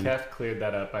something. Kev cleared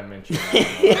that up. I mentioned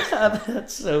that. Yeah,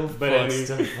 that's so funny. But it's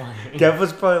so funny. Kev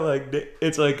was probably like,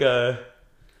 it's like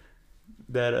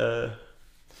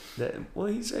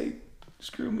What he say?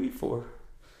 Screw me for?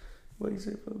 What he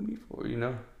say fuck me for? You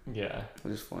know? Yeah.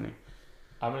 It's funny.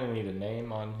 I'm gonna need a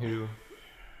name on who.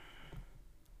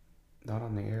 Not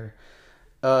on the air.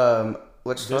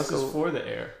 Let's This talk. is for the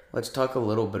air. Let's talk a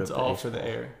little bit It's of all baseball. for the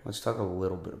air. Let's talk a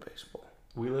little bit of baseball.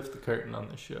 We lift the curtain on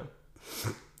this show.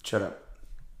 Shut up.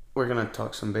 We're gonna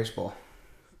talk some baseball.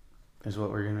 Is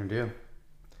what we're gonna do.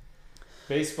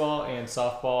 Baseball and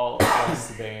softball less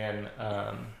than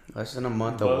a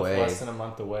month both away. Less than a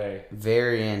month away.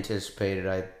 Very anticipated,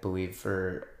 I believe,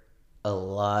 for a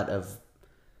lot of.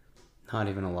 Not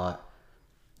even a lot.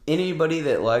 Anybody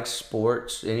that likes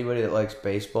sports, anybody that likes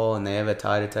baseball, and they have a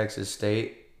tie to Texas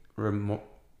State,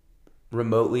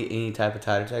 remotely any type of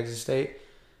tie to Texas State,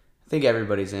 I think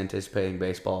everybody's anticipating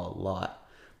baseball a lot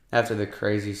after the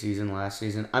crazy season last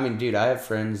season. I mean, dude, I have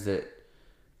friends that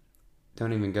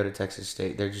don't even go to Texas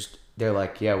State. They're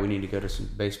like, yeah, we need to go to some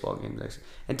baseball games.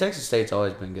 And Texas State's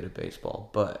always been good at baseball,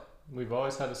 but we've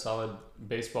always had a solid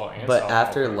baseball and but softball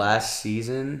after program. last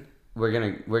season, we're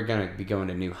gonna be going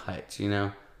to new heights, you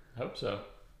know. I hope so.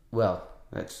 Well,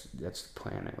 that's the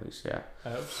plan at least, yeah. I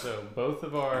hope so. Both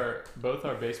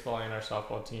our baseball and our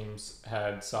softball teams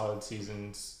had solid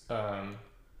seasons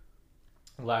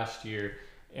last year,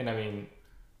 and I mean,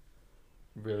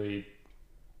 really,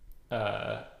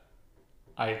 I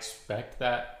expect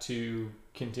that to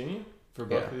continue for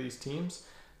both of these teams.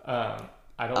 I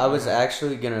was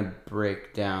actually gonna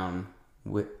break down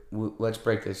let's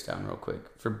break this down real quick.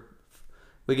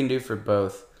 We can do for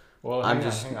both. Well, hang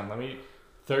on. Let me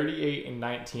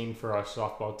 38-19 for our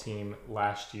softball team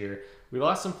last year. We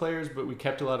lost some players, but we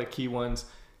kept a lot of key ones.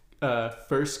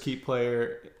 First key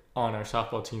player on our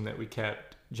softball team that we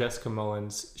kept, Jessica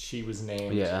Mullins. She was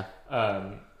named. Yeah.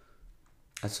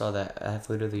 I saw that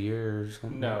athlete of the year or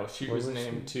something. No, she was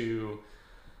named to.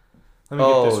 Let me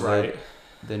get this right.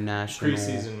 The national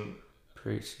preseason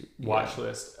watch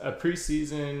list. A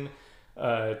preseason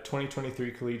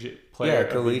 2023 collegiate player.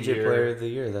 Player of the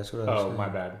year. That's what I was saying. Oh, my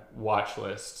bad. Watch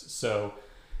list. So,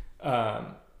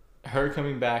 her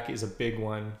coming back is a big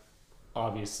one.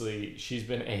 Obviously, she's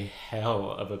been a hell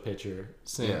of a pitcher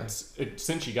since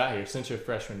she got here, since her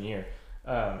freshman year,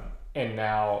 and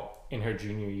now in her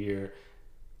junior year,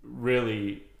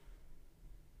 really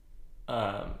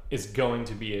is going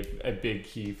to be a big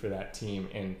key for that team.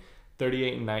 And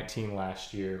 38-19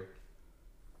 last year.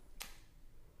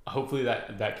 Hopefully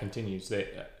that continues.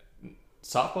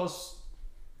 Softball's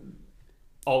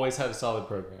always had a solid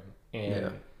program,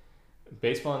 and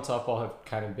baseball and softball have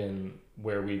kind of been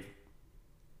where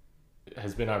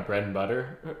has been our bread and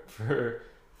butter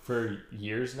for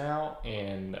years now,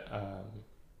 and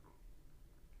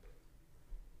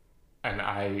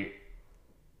I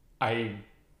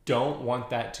don't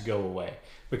want that to go away,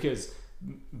 because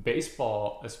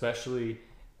baseball, especially,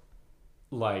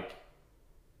 like,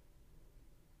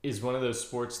 is one of those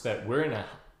sports that we're in a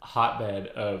hotbed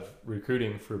of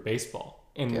recruiting for baseball,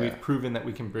 and we've proven that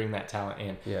we can bring that talent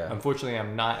in. Unfortunately,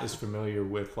 I'm not as familiar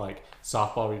with like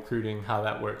softball recruiting, how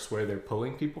that works, where they're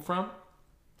pulling people from,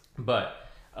 but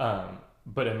I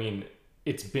mean,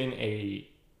 it's been a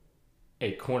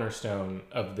cornerstone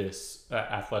of this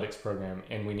athletics program,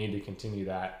 and we need to continue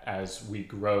that as we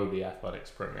grow the athletics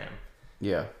program.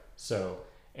 So,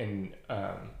 and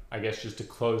I guess just to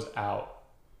close out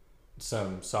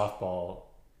some softball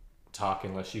talk,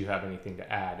 unless you have anything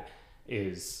to add,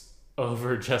 is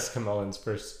over Jessica Mullins'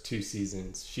 first two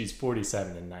seasons, she's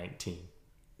 47-19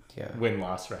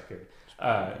 win-loss record,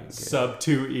 sub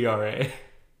 2 ERA.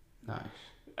 Nice.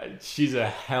 She's a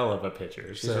hell of a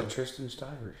pitcher. She's a Tristan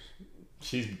Stivers.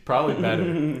 She's probably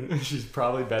better. She's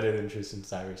probably better than Tristan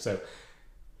Stivers. So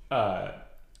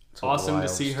awesome to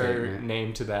see her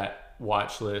named to that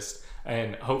watch list,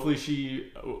 and hopefully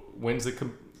she wins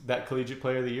that Collegiate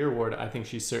Player of the Year award. I think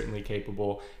she's certainly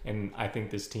capable, and I think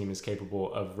this team is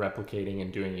capable of replicating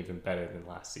and doing even better than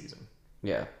last season.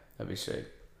 Yeah, that'd be sick.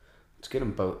 Let's get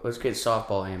them both. Let's get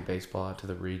softball and baseball out to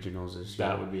the regionals this year.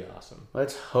 That would be awesome.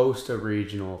 Let's host a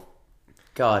regional.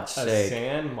 God's sake. A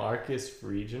San Marcos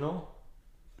regional?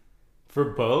 For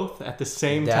both at the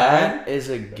same time? That is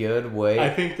a good way.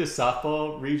 I think the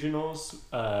softball regionals...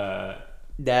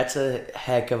 that's a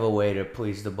heck of a way to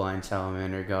please the blind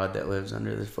salamander god that lives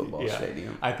under this football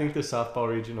stadium. I think the softball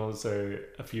regionals are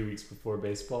a few weeks before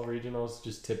baseball regionals,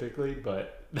 just typically,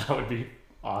 but that would be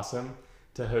awesome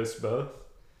to host both.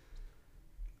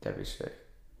 That'd be sick.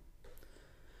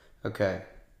 Okay.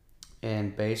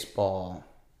 And baseball.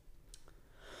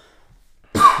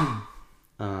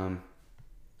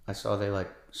 I I saw they like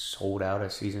sold out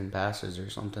of season passes or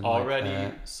something Already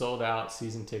like that. sold out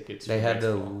season tickets. They for had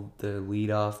baseball. the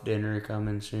leadoff dinner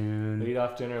coming soon.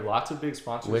 Leadoff dinner, lots of big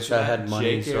sponsors. Wish I had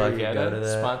money Jake so I could go Arrieta to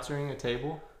that. sponsoring a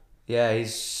table. Yeah,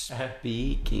 he's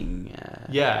speaking.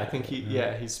 Yeah, I think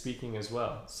he's speaking as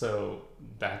well. So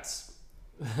that's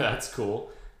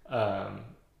cool.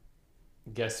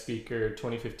 Guest speaker,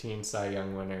 2015 Cy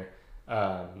Young winner,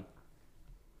 and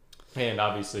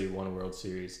obviously won a World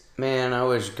Series. Man, I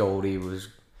wish Goldie was.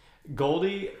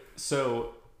 Goldie.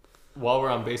 So while we're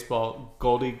on baseball,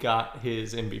 Goldie got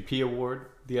his MVP award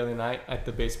the other night at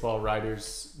the baseball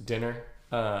writers dinner.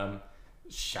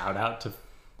 Shout out to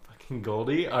fucking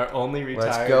Goldie, our only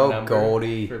retired number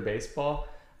Goldie. for baseball.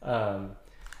 I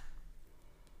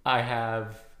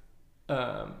have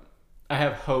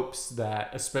hopes that,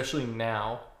 especially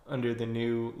now under the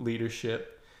new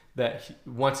leadership, that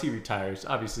once he retires,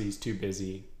 obviously he's too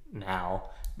busy now,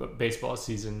 but baseball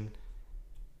season,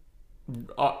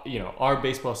 our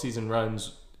baseball season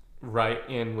runs right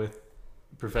in with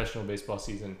professional baseball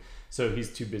season, so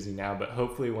he's too busy now. But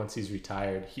hopefully once he's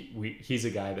retired, he's a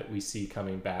guy that we see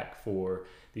coming back for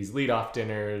these leadoff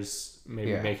dinners,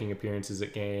 maybe making appearances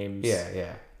at games.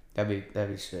 Yeah, that'd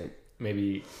be sick.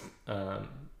 Maybe, and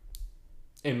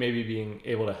maybe being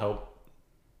able to help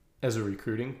as a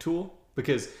recruiting tool,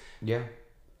 because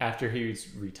after he's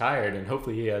retired, and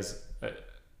hopefully he has a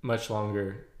much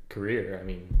longer career. I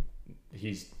mean,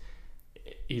 he's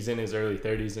in his early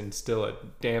 30s and still a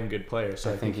damn good player.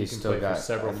 So I think he can play for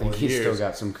several more years. He's still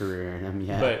got some career in him.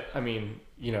 Yeah. But I mean,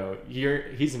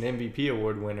 he's an MVP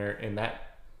award winner, and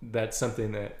that's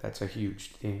something that's a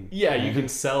huge thing. Yeah, you can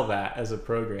sell that as a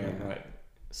program. Yeah. Like,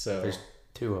 so there's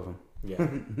 2 of them. Yeah,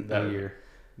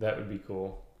 that would be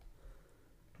cool.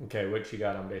 Okay, what you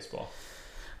got on baseball?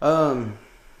 I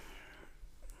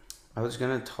was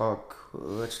gonna talk.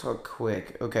 Let's talk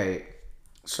quick. Okay,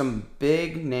 some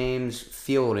big names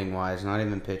fielding wise, not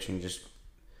even pitching, just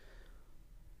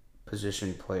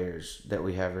position players that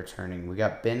we have returning. We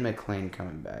got Ben McClain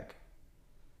coming back.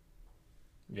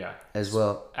 Yeah, as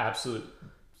well. Absolute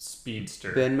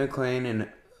speedster. Ben McClain and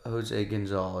Jose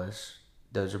Gonzalez.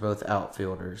 Those are both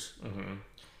outfielders. Mm-hmm.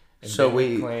 And so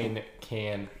Ben McClain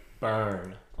can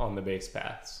burn on the base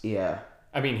paths. Yeah.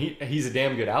 I mean, he's a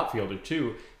damn good outfielder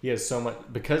too. He has so much,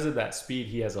 because of that speed,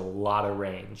 he has a lot of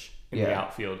range in the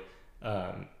outfield.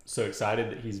 So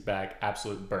excited that he's back.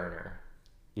 Absolute burner.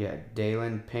 Yeah,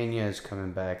 Dalen Pena is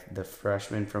coming back, the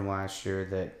freshman from last year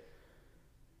that.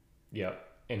 Yep,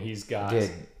 and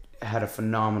had a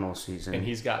phenomenal season. And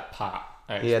he's got pop.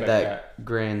 He had that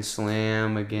grand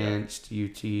slam against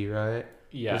UT, right?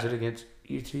 Yeah. Was it against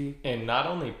UT? And not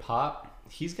only pop,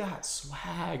 he's got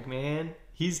swag, man.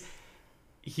 He's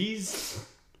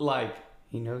like,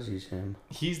 he knows he's him.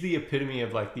 He's the epitome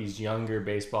of like these younger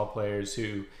baseball players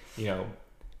who,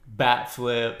 bat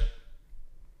flip,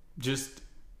 just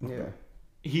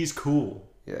he's cool.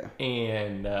 Yeah.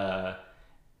 And I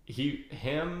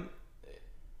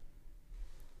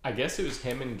guess it was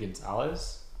him and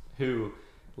Gonzalez who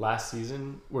last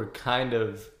season were kind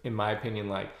of, in my opinion,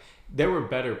 like, there were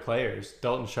better players.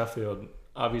 Dalton Sheffield,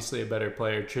 obviously a better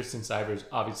player. Tristan Sivers,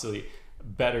 obviously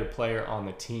better player on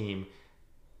the team.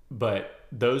 But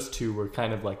those two were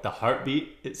kind of like the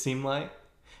heartbeat, it seemed like.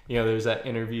 There's that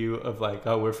interview of like,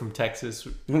 oh, we're from Texas.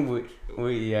 we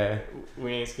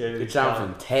ain't scared of these. I'm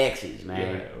from Texas,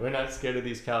 man. Yeah, we're not scared of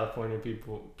these California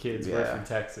kids. Yeah. We're from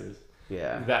Texas.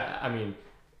 Yeah.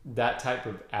 That type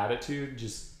of attitude,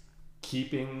 just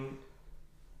keeping,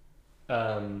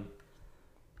 having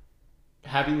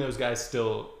those guys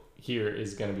still here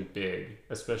is going to be big,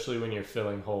 especially when you're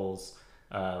filling holes,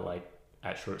 like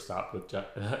at shortstop with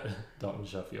Dalton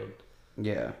Sheffield.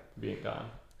 Yeah. Being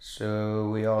gone. So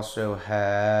we also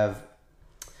have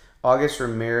August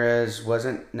Ramirez,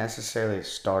 wasn't necessarily a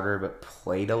starter, but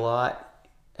played a lot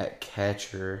at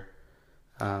catcher.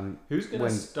 Who's going to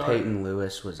start? When Peyton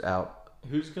Lewis was out.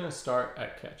 Who's going to start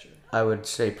at catcher? I would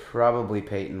say probably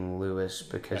Peyton Lewis,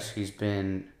 because he's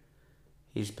been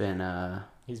the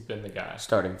guy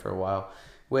starting for a while,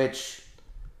 which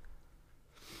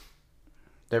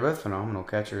they're both phenomenal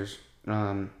catchers.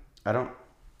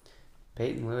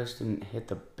 Peyton Lewis didn't hit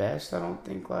the best, I don't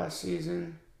think, last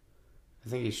season. I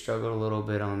think he struggled a little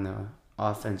bit on the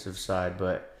offensive side,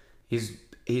 but he's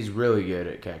really good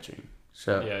at catching.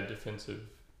 So yeah,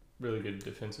 really good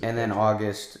defensive. And then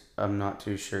August, I'm not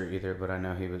too sure either, but I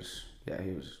know he was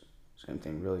same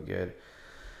thing, really good.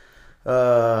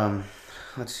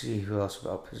 Let's see who else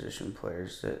about position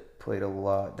players that played a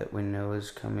lot that we know is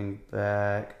coming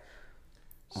back.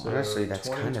 So honestly, that's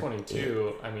kind of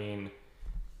 2022. I mean,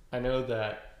 I know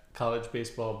that college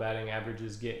baseball batting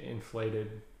averages get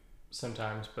inflated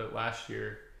sometimes, but last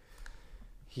year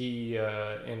he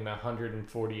in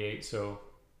 148, so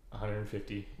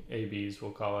 150 ABs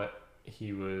we'll call it,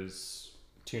 he was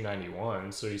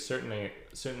 291. So he's certainly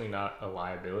not a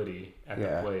liability at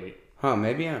the plate.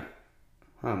 Maybe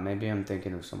I'm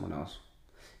thinking of someone else.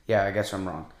 Yeah, I guess I'm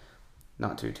wrong.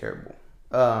 Not too terrible.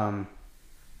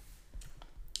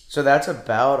 So that's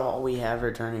about all we have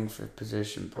returning for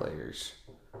position players.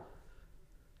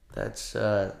 That's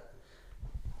not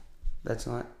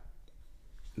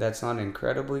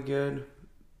incredibly good,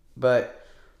 but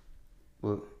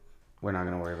we're not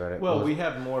gonna worry about it. Well, we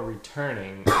have more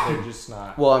returning. They're just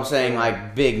not. Well, I'm saying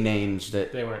like big names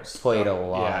that they weren't played a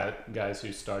lot. Yeah, guys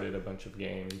who started a bunch of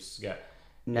games.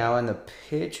 Now in the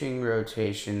pitching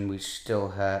rotation, we still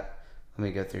have. Let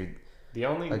me go through. The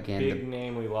only big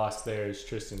name we lost there is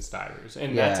Tristan Stivers,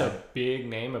 and that's a big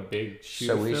name, a big shoe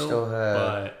to fill. So we still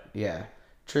have,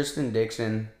 Tristan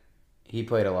Dixon. He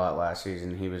played a lot last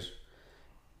season. He's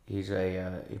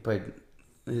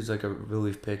like a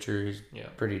relief pitcher. He's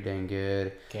pretty dang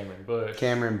good.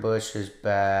 Cameron Bush is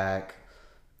back.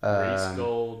 Reese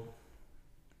Gold.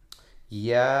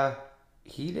 Yeah,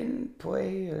 he didn't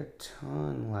play a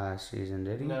ton last season,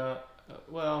 did he? No.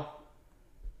 Well,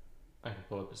 I can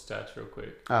pull up his stats real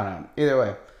quick. I don't know. Either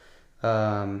way.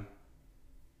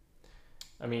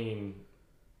 I mean,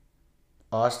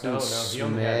 Austin Smith. He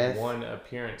only had one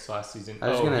appearance last season. I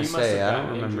was going to say, I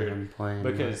don't remember him playing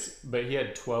but he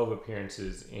had 12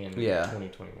 appearances in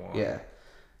 2021. Yeah.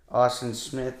 Austin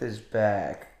Smith is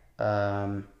back.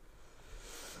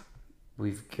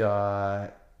 We've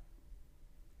got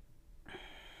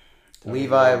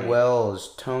Levi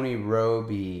Wells, Tony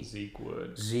Roby, Zeke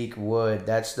Wood.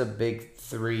 That's the big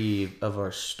three of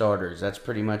our starters. That's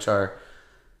pretty much our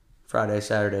Friday,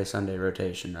 Saturday, Sunday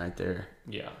rotation right there.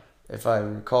 Yeah. If I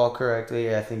recall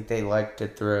correctly, I think they like to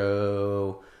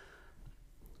throw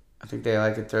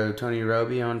Tony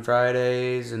Roby on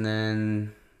Fridays, and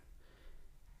then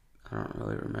I don't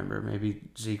really remember. Maybe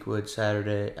Zeke Wood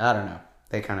Saturday. I don't know.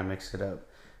 They kind of mix it up.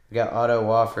 We got Otto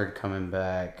Wofford coming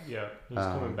back. Yeah, he's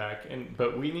coming back,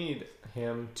 but we need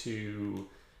him to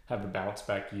have a bounce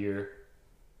back year.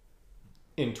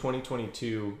 In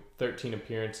 2022, 13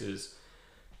 appearances,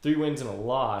 3 wins and a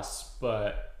loss,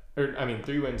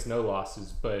 3 wins, no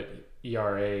losses, but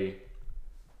ERA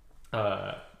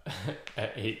at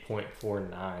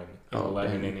 8.49 in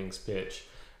 11 innings pitched.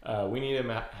 We need him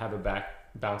to have a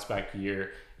bounce back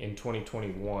year in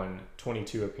 2021,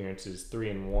 22 appearances,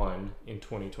 3-1 in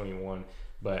 2021,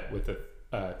 but with a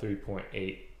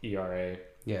 3.8 ERA.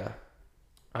 Yeah.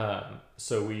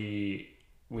 So we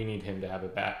need him to have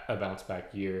a bounce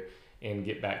back year and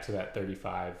get back to that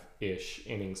 35-ish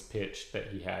innings pitched that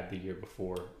he had the year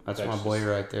before. That's my boy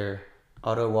right there.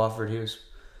 Otto Wofford, he was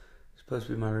supposed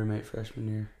to be my roommate freshman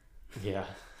year. Yeah.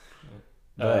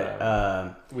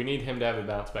 But we need him to have a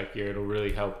bounce back year. It'll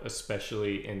really help,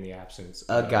 especially in the absence.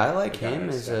 A guy like him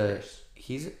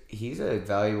he's a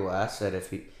valuable asset if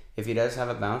he does have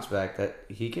a bounce back. That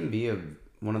he can be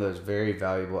one of those very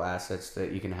valuable assets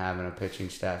that you can have in a pitching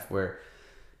staff where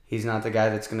he's not the guy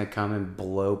that's going to come and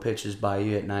blow pitches by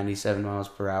you at 97 miles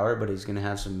per hour, but he's going to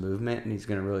have some movement and he's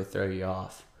going to really throw you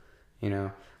off. You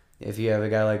know, if you have a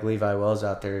guy like Levi Wells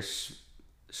out there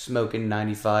smoking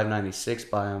 95, 96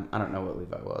 by him. I don't know what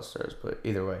Levi Wells throws, but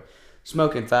either way,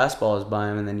 smoking fastballs by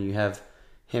him, and then you have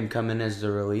him come in as the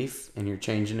relief, and you're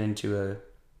changing into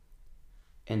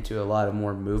a lot of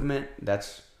more movement.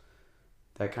 That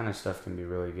kind of stuff can be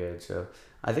really good. So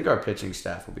I think our pitching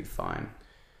staff will be fine.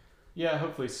 Yeah,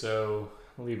 hopefully so.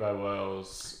 Levi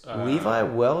Wells. Levi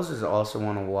Wells is also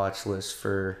on a watch list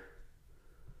for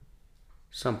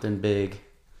something big.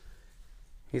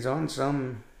 He's on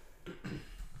some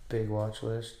big watch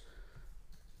list.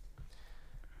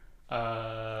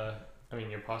 I mean,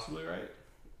 you're possibly right.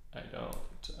 I don't.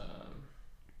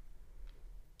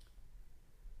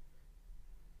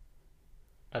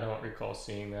 I don't recall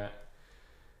seeing that.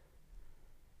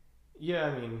 Yeah,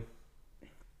 I mean,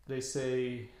 they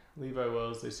say Levi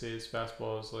Wells. They say his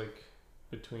fastball is like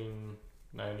between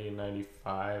 90 and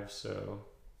 95, so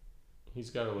he's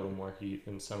got a little more heat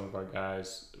than some of our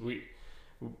guys.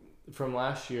 From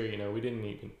last year, we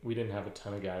didn't have a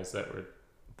ton of guys that were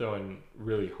throwing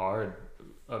really hard.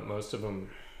 Most of them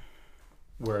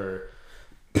were.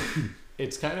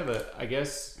 It's kind of I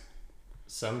guess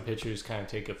some pitchers kind of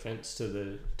take offense to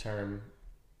the term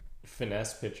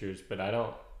finesse pitchers, but I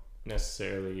don't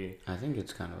necessarily. I think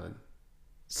it's kind of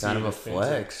a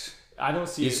flex. I don't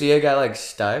see. You see a guy like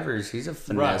Stivers, he's a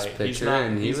finesse pitcher,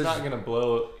 he's not going to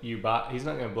blow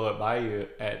it by you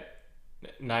at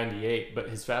 98, but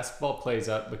his fastball plays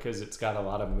up because it's got a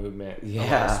lot of movement, a lot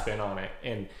Yeah. of spin on it,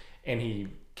 and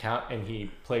he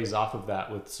plays off of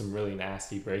that with some really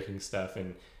nasty breaking stuff,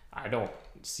 and I don't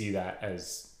see that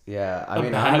as Yeah, I a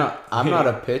mean, bad I'm not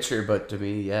a thing. pitcher, but to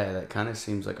me, yeah, that kind of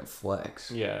seems like a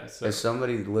flex. Yeah. So If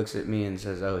somebody looks at me and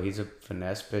says, "Oh, he's a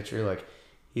finesse pitcher," like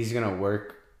he's gonna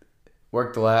work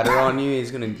the ladder on you.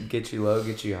 He's gonna get you low,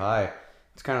 get you high.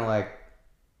 It's kind of like,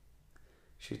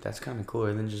 shoot, that's kind of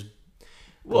cooler than just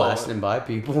blasting by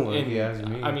people. If you ask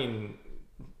me, I mean,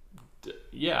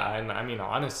 yeah, and I mean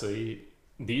honestly,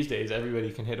 these days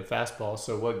everybody can hit a fastball.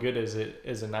 So what good is it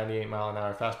as a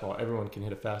 98-mile-an-hour fastball? Everyone can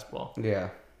hit a fastball. yeah,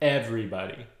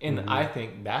 Everybody, and I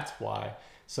think that's why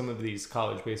some of these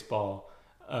college baseball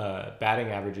batting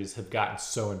averages have gotten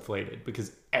so inflated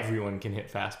because everyone can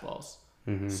hit fastballs.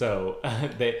 So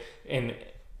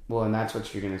well, and that's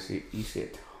what you're gonna see. You see a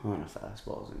ton of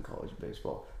fastballs in college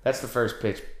baseball. That's the first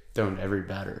pitch thrown to every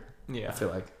batter. yeah, I feel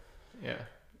like. yeah,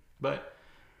 but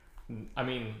I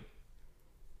mean,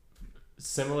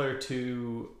 similar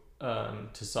to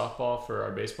softball for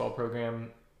our baseball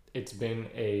program, it's been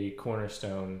a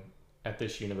cornerstone at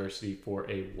this university for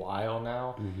a while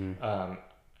now.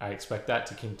 I expect that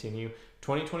to continue.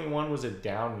 2021 was a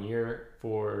down year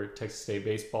for Texas State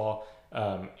baseball,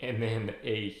 and then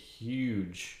a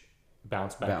huge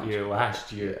bounce back year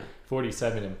last year, yeah.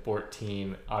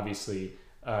 47-14. Obviously,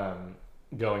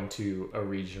 going to a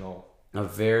regional. A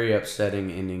very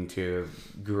upsetting ending to a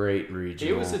great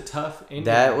regional. It was a tough ending.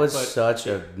 That was such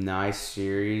a nice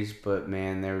series, but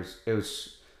man,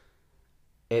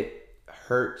 it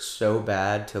hurt so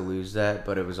bad to lose that,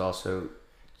 but it was also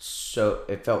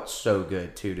it felt so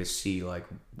good too to see like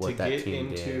what that team did. To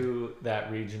get into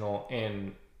that regional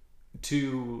and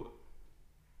to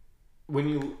when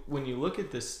you look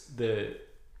at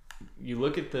you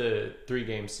look at the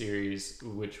 3-game series,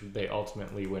 which they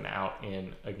ultimately went out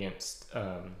in against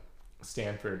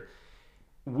Stanford.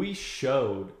 We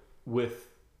showed with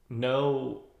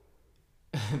no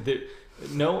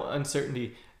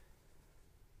uncertainty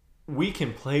we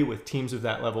can play with teams of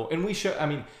that level, and we show. I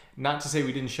mean, not to say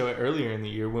we didn't show it earlier in the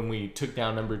year when we took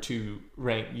down number 2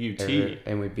 ranked UT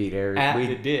and we beat Arizona at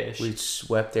the Dish. We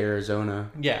swept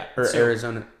Arizona. Yeah,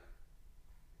 Arizona's.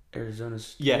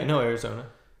 Yeah, no, Arizona.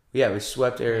 Yeah, we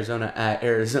swept Arizona at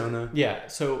Arizona. Yeah,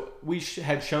 so we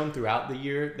had shown throughout the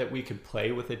year that we could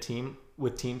play with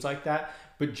teams like that,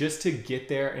 but just to get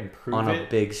there and prove on it a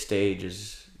big stage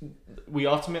is. We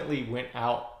ultimately went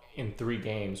out in 3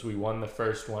 games. We won the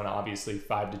first one, obviously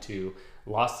 5-2,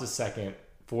 lost the second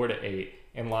 4-8,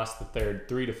 and lost the third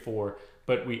 3-4.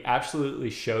 But we absolutely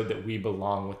showed that we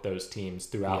belong with those teams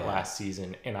throughout last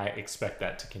season, and I expect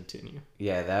that to continue.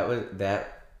 Yeah,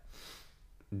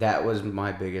 that was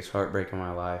my biggest heartbreak in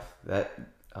my life. That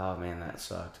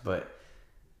sucked. But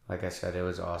like I said, it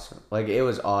was awesome. Like it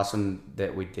was awesome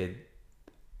that we did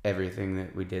everything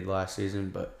that we did last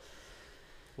season, but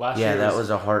that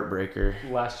was a heartbreaker.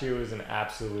 Last year was an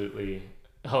absolutely.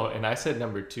 Oh, and I said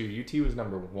number 2. UT was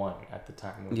number 1 at the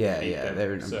time. When they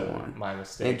were number 1. My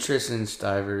mistake. And Tristan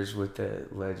Stivers with the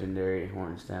legendary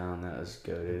horns down. That was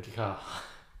goated. God.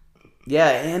 Yeah,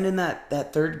 and in that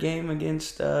 3rd game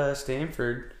against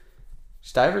Stanford,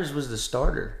 Stivers was the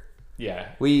starter. Yeah.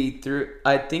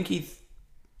 I think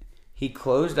he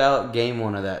closed out game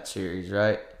 1 of that series,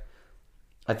 right?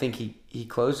 I think he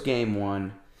closed game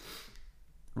 1,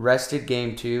 rested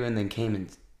game 2, and then came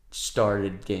and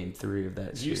started game 3 of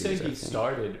that series. You say he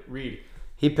started, Reed.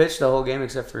 He pitched the whole game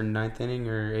except for 9th inning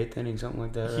or 8th inning, something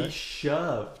like that, right? He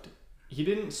shoved. He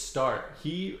didn't start.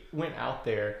 He went out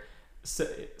there,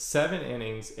 7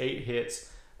 innings, 8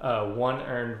 hits, 1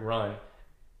 earned run.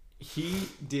 He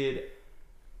did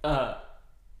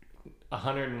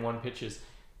 101 pitches.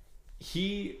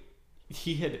 He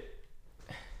had.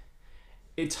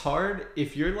 It's hard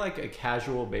if you're like a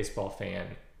casual baseball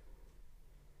fan,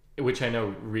 which I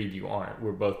know, Reed, you aren't.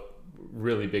 We're both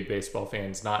really big baseball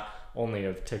fans, not only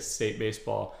of Texas State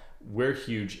baseball. We're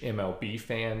huge MLB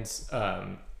fans.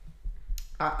 Don't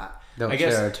I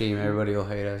guess share our team. Everybody will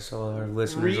hate us. All our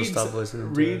listeners will stop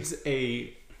listening to us.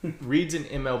 Reed's an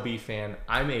MLB fan.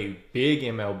 I'm a big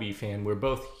MLB fan. We're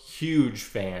both huge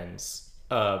fans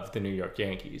of the New York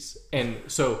Yankees. And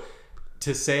so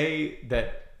to say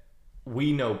that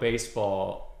we know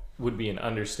baseball would be an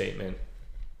understatement.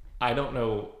 I don't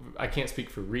know. I can't speak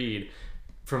for Reed.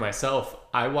 For myself,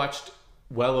 I watched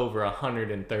well over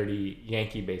 130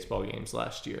 Yankee baseball games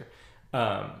last year.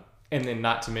 And then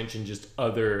not to mention just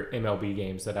other MLB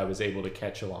games that I was able to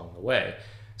catch along the way.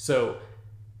 So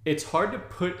it's hard to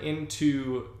put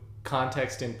into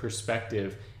context and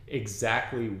perspective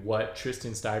exactly what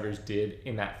Tristan Stivers did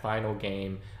in that final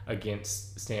game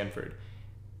against Stanford.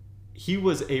 He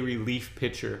was a relief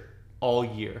pitcher all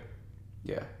year.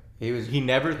 Yeah. He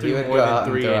never threw more than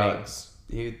 3 innings.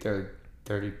 He would throw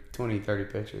 30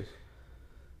 pitches.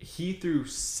 He threw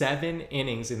 7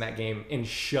 innings in that game and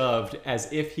shoved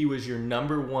as if he was your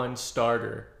number 1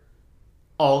 starter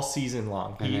all season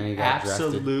long. He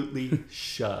absolutely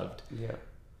shoved. Yeah.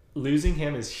 Losing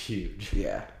him is huge.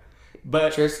 Yeah.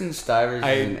 But Tristan Stivers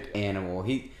is an animal.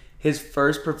 His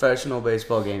first professional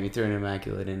baseball game, he threw an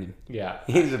immaculate inning. Yeah.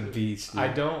 He's a beast. Man.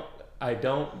 I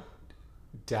don't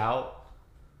doubt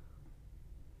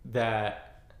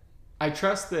that. I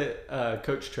trust that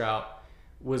Coach Trout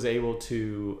was able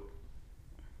to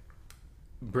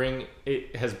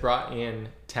has brought in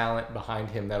talent behind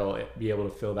him that'll be able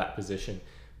to fill that position.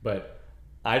 But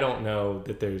I don't know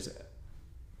that there's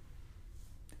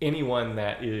anyone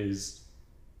that is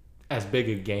as big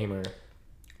a gamer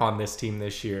on this team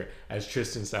this year as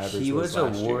Tristan Stivers. He was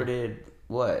awarded year.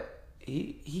 What?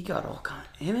 He got all kinds.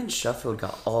 Him and Sheffield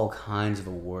got all kinds of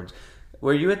awards.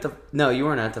 Were you at the? No, you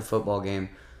weren't at the football game.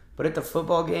 But at the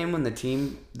football game, when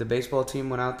the baseball team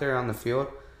went out there on the field,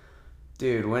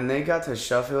 dude, when they got to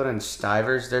Sheffield and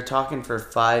Stivers, they're talking for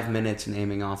 5 minutes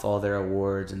naming off all their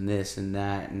awards and this and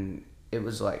that, and it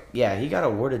was like, yeah, he got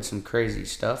awarded some crazy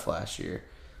stuff last year.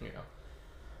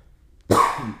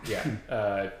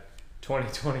 Yeah.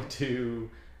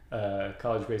 2022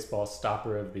 college baseball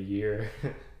stopper of the year.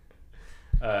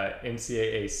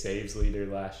 NCAA saves leader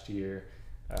last year.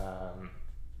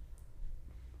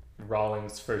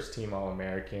 Rawlings first team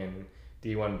All-American.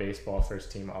 D1 baseball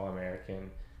first team All-American.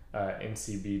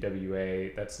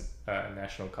 NCBWA, that's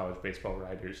National College Baseball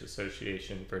Writers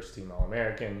Association, first team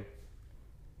All-American.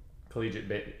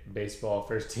 Collegiate baseball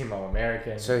first team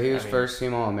All-American. So he was first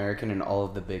team All-American in all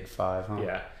of the Big Five, huh?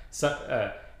 Yeah.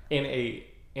 So in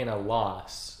a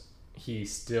loss, he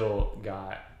still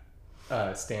got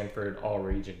Stanford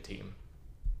All-Region team.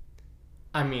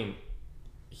 I mean,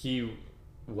 he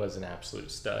was an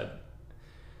absolute stud.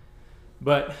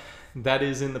 But that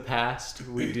is in the past.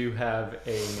 We do have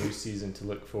a new season to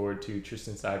look forward to.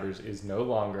 Tristan Stivers is no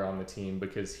longer on the team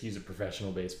because he's a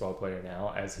professional baseball player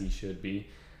now, as he should be.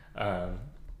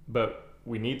 But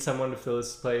we need someone to fill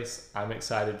this place. I'm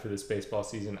excited for this baseball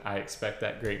season. I expect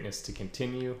that greatness to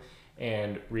continue.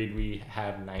 And Reed, we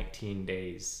have 19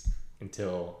 days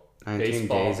until 19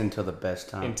 days until the best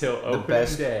time. Until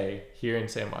opening day here in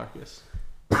San Marcos.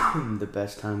 The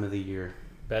best time of the year.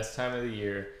 Best time of the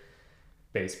year,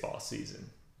 baseball season.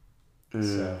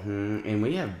 Mm-hmm. So, and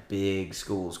we have big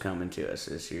schools coming to us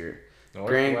this year.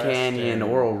 Northwestern, Grand Canyon,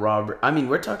 Oral Roberts. I mean,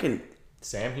 we're talking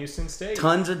Sam Houston State.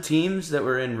 Tons of teams that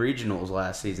were in regionals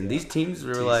last season. Yeah. These teams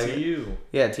were TCU.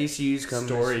 TCU's coming.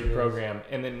 Storied program.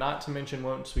 And then not to mention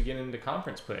once we get into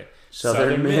conference play.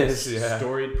 Southern Miss.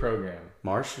 Storied program.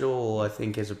 Marshall, I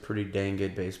think, is a pretty dang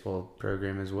good baseball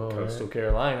program as well. Coastal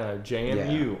Carolina,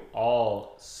 JMU,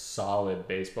 all solid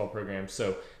baseball programs.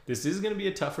 So this is going to be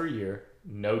a tougher year,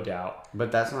 no doubt.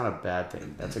 But that's not a bad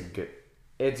thing.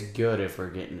 It's good if we're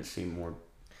getting to see more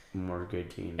good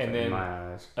teams. And then, in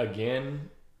my eyes. Again,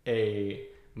 a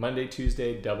Monday,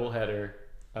 Tuesday doubleheader,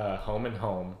 home and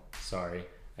home. Sorry,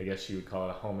 I guess you would call it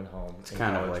a home and home in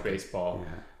college like baseball.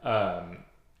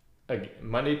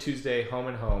 Monday, Tuesday, home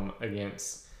and home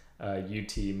against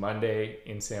UT. Monday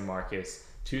in San Marcos.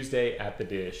 Tuesday at the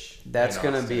Dish. That's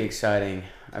going to be exciting.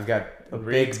 I've got a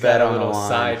Reed's big bet got on the line. A little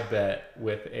side bet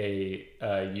with a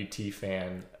UT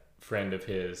friend of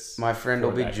his. My friend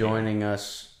will be joining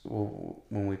us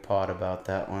when we pod about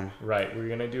that one. Right. We're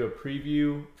going to do a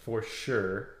preview for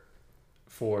sure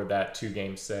for that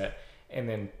 2-game set, and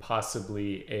then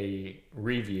possibly a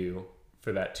review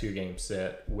for that 2-game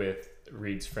set with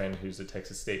Reed's friend who's a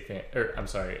Texas State fan,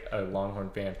 a Longhorn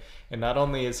fan. And not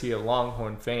only is he a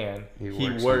Longhorn fan, he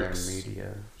works in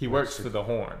media. He works for the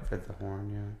Horn. For the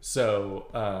Horn, yeah. So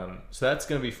that's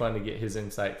going to be fun to get his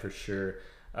insight for sure.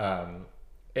 And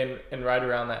right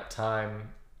around that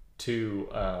time too,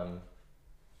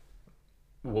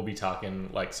 we'll be talking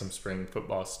like some spring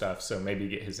football stuff, so maybe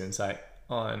get his insight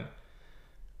on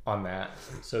that.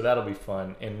 So that'll be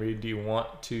fun. And Reed, do you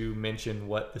want to mention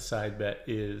what the side bet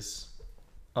is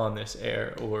on this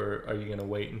air, or are you going to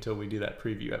wait until we do that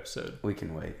preview episode? We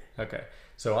can wait. Okay.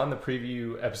 So on the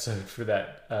preview episode for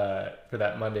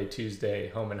that Monday, Tuesday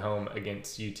home and home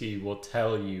against UT, we'll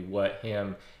tell you what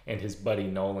him and his buddy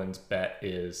Nolan's bet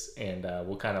is, and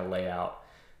we'll kind of lay out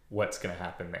what's going to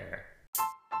happen there.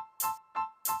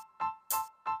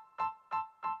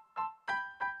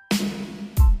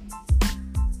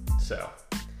 So,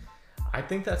 I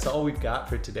think that's all we've got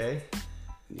for today.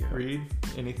 Yeah. Reed,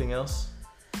 anything else?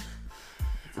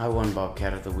 I won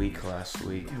Bobcat of the Week last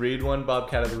week. Reed won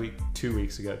Bobcat of the Week 2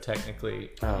 weeks ago,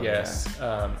 technically. Oh, yes.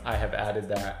 I have added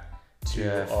that to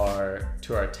Jeff.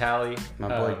 our tally. My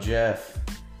boy Jeff.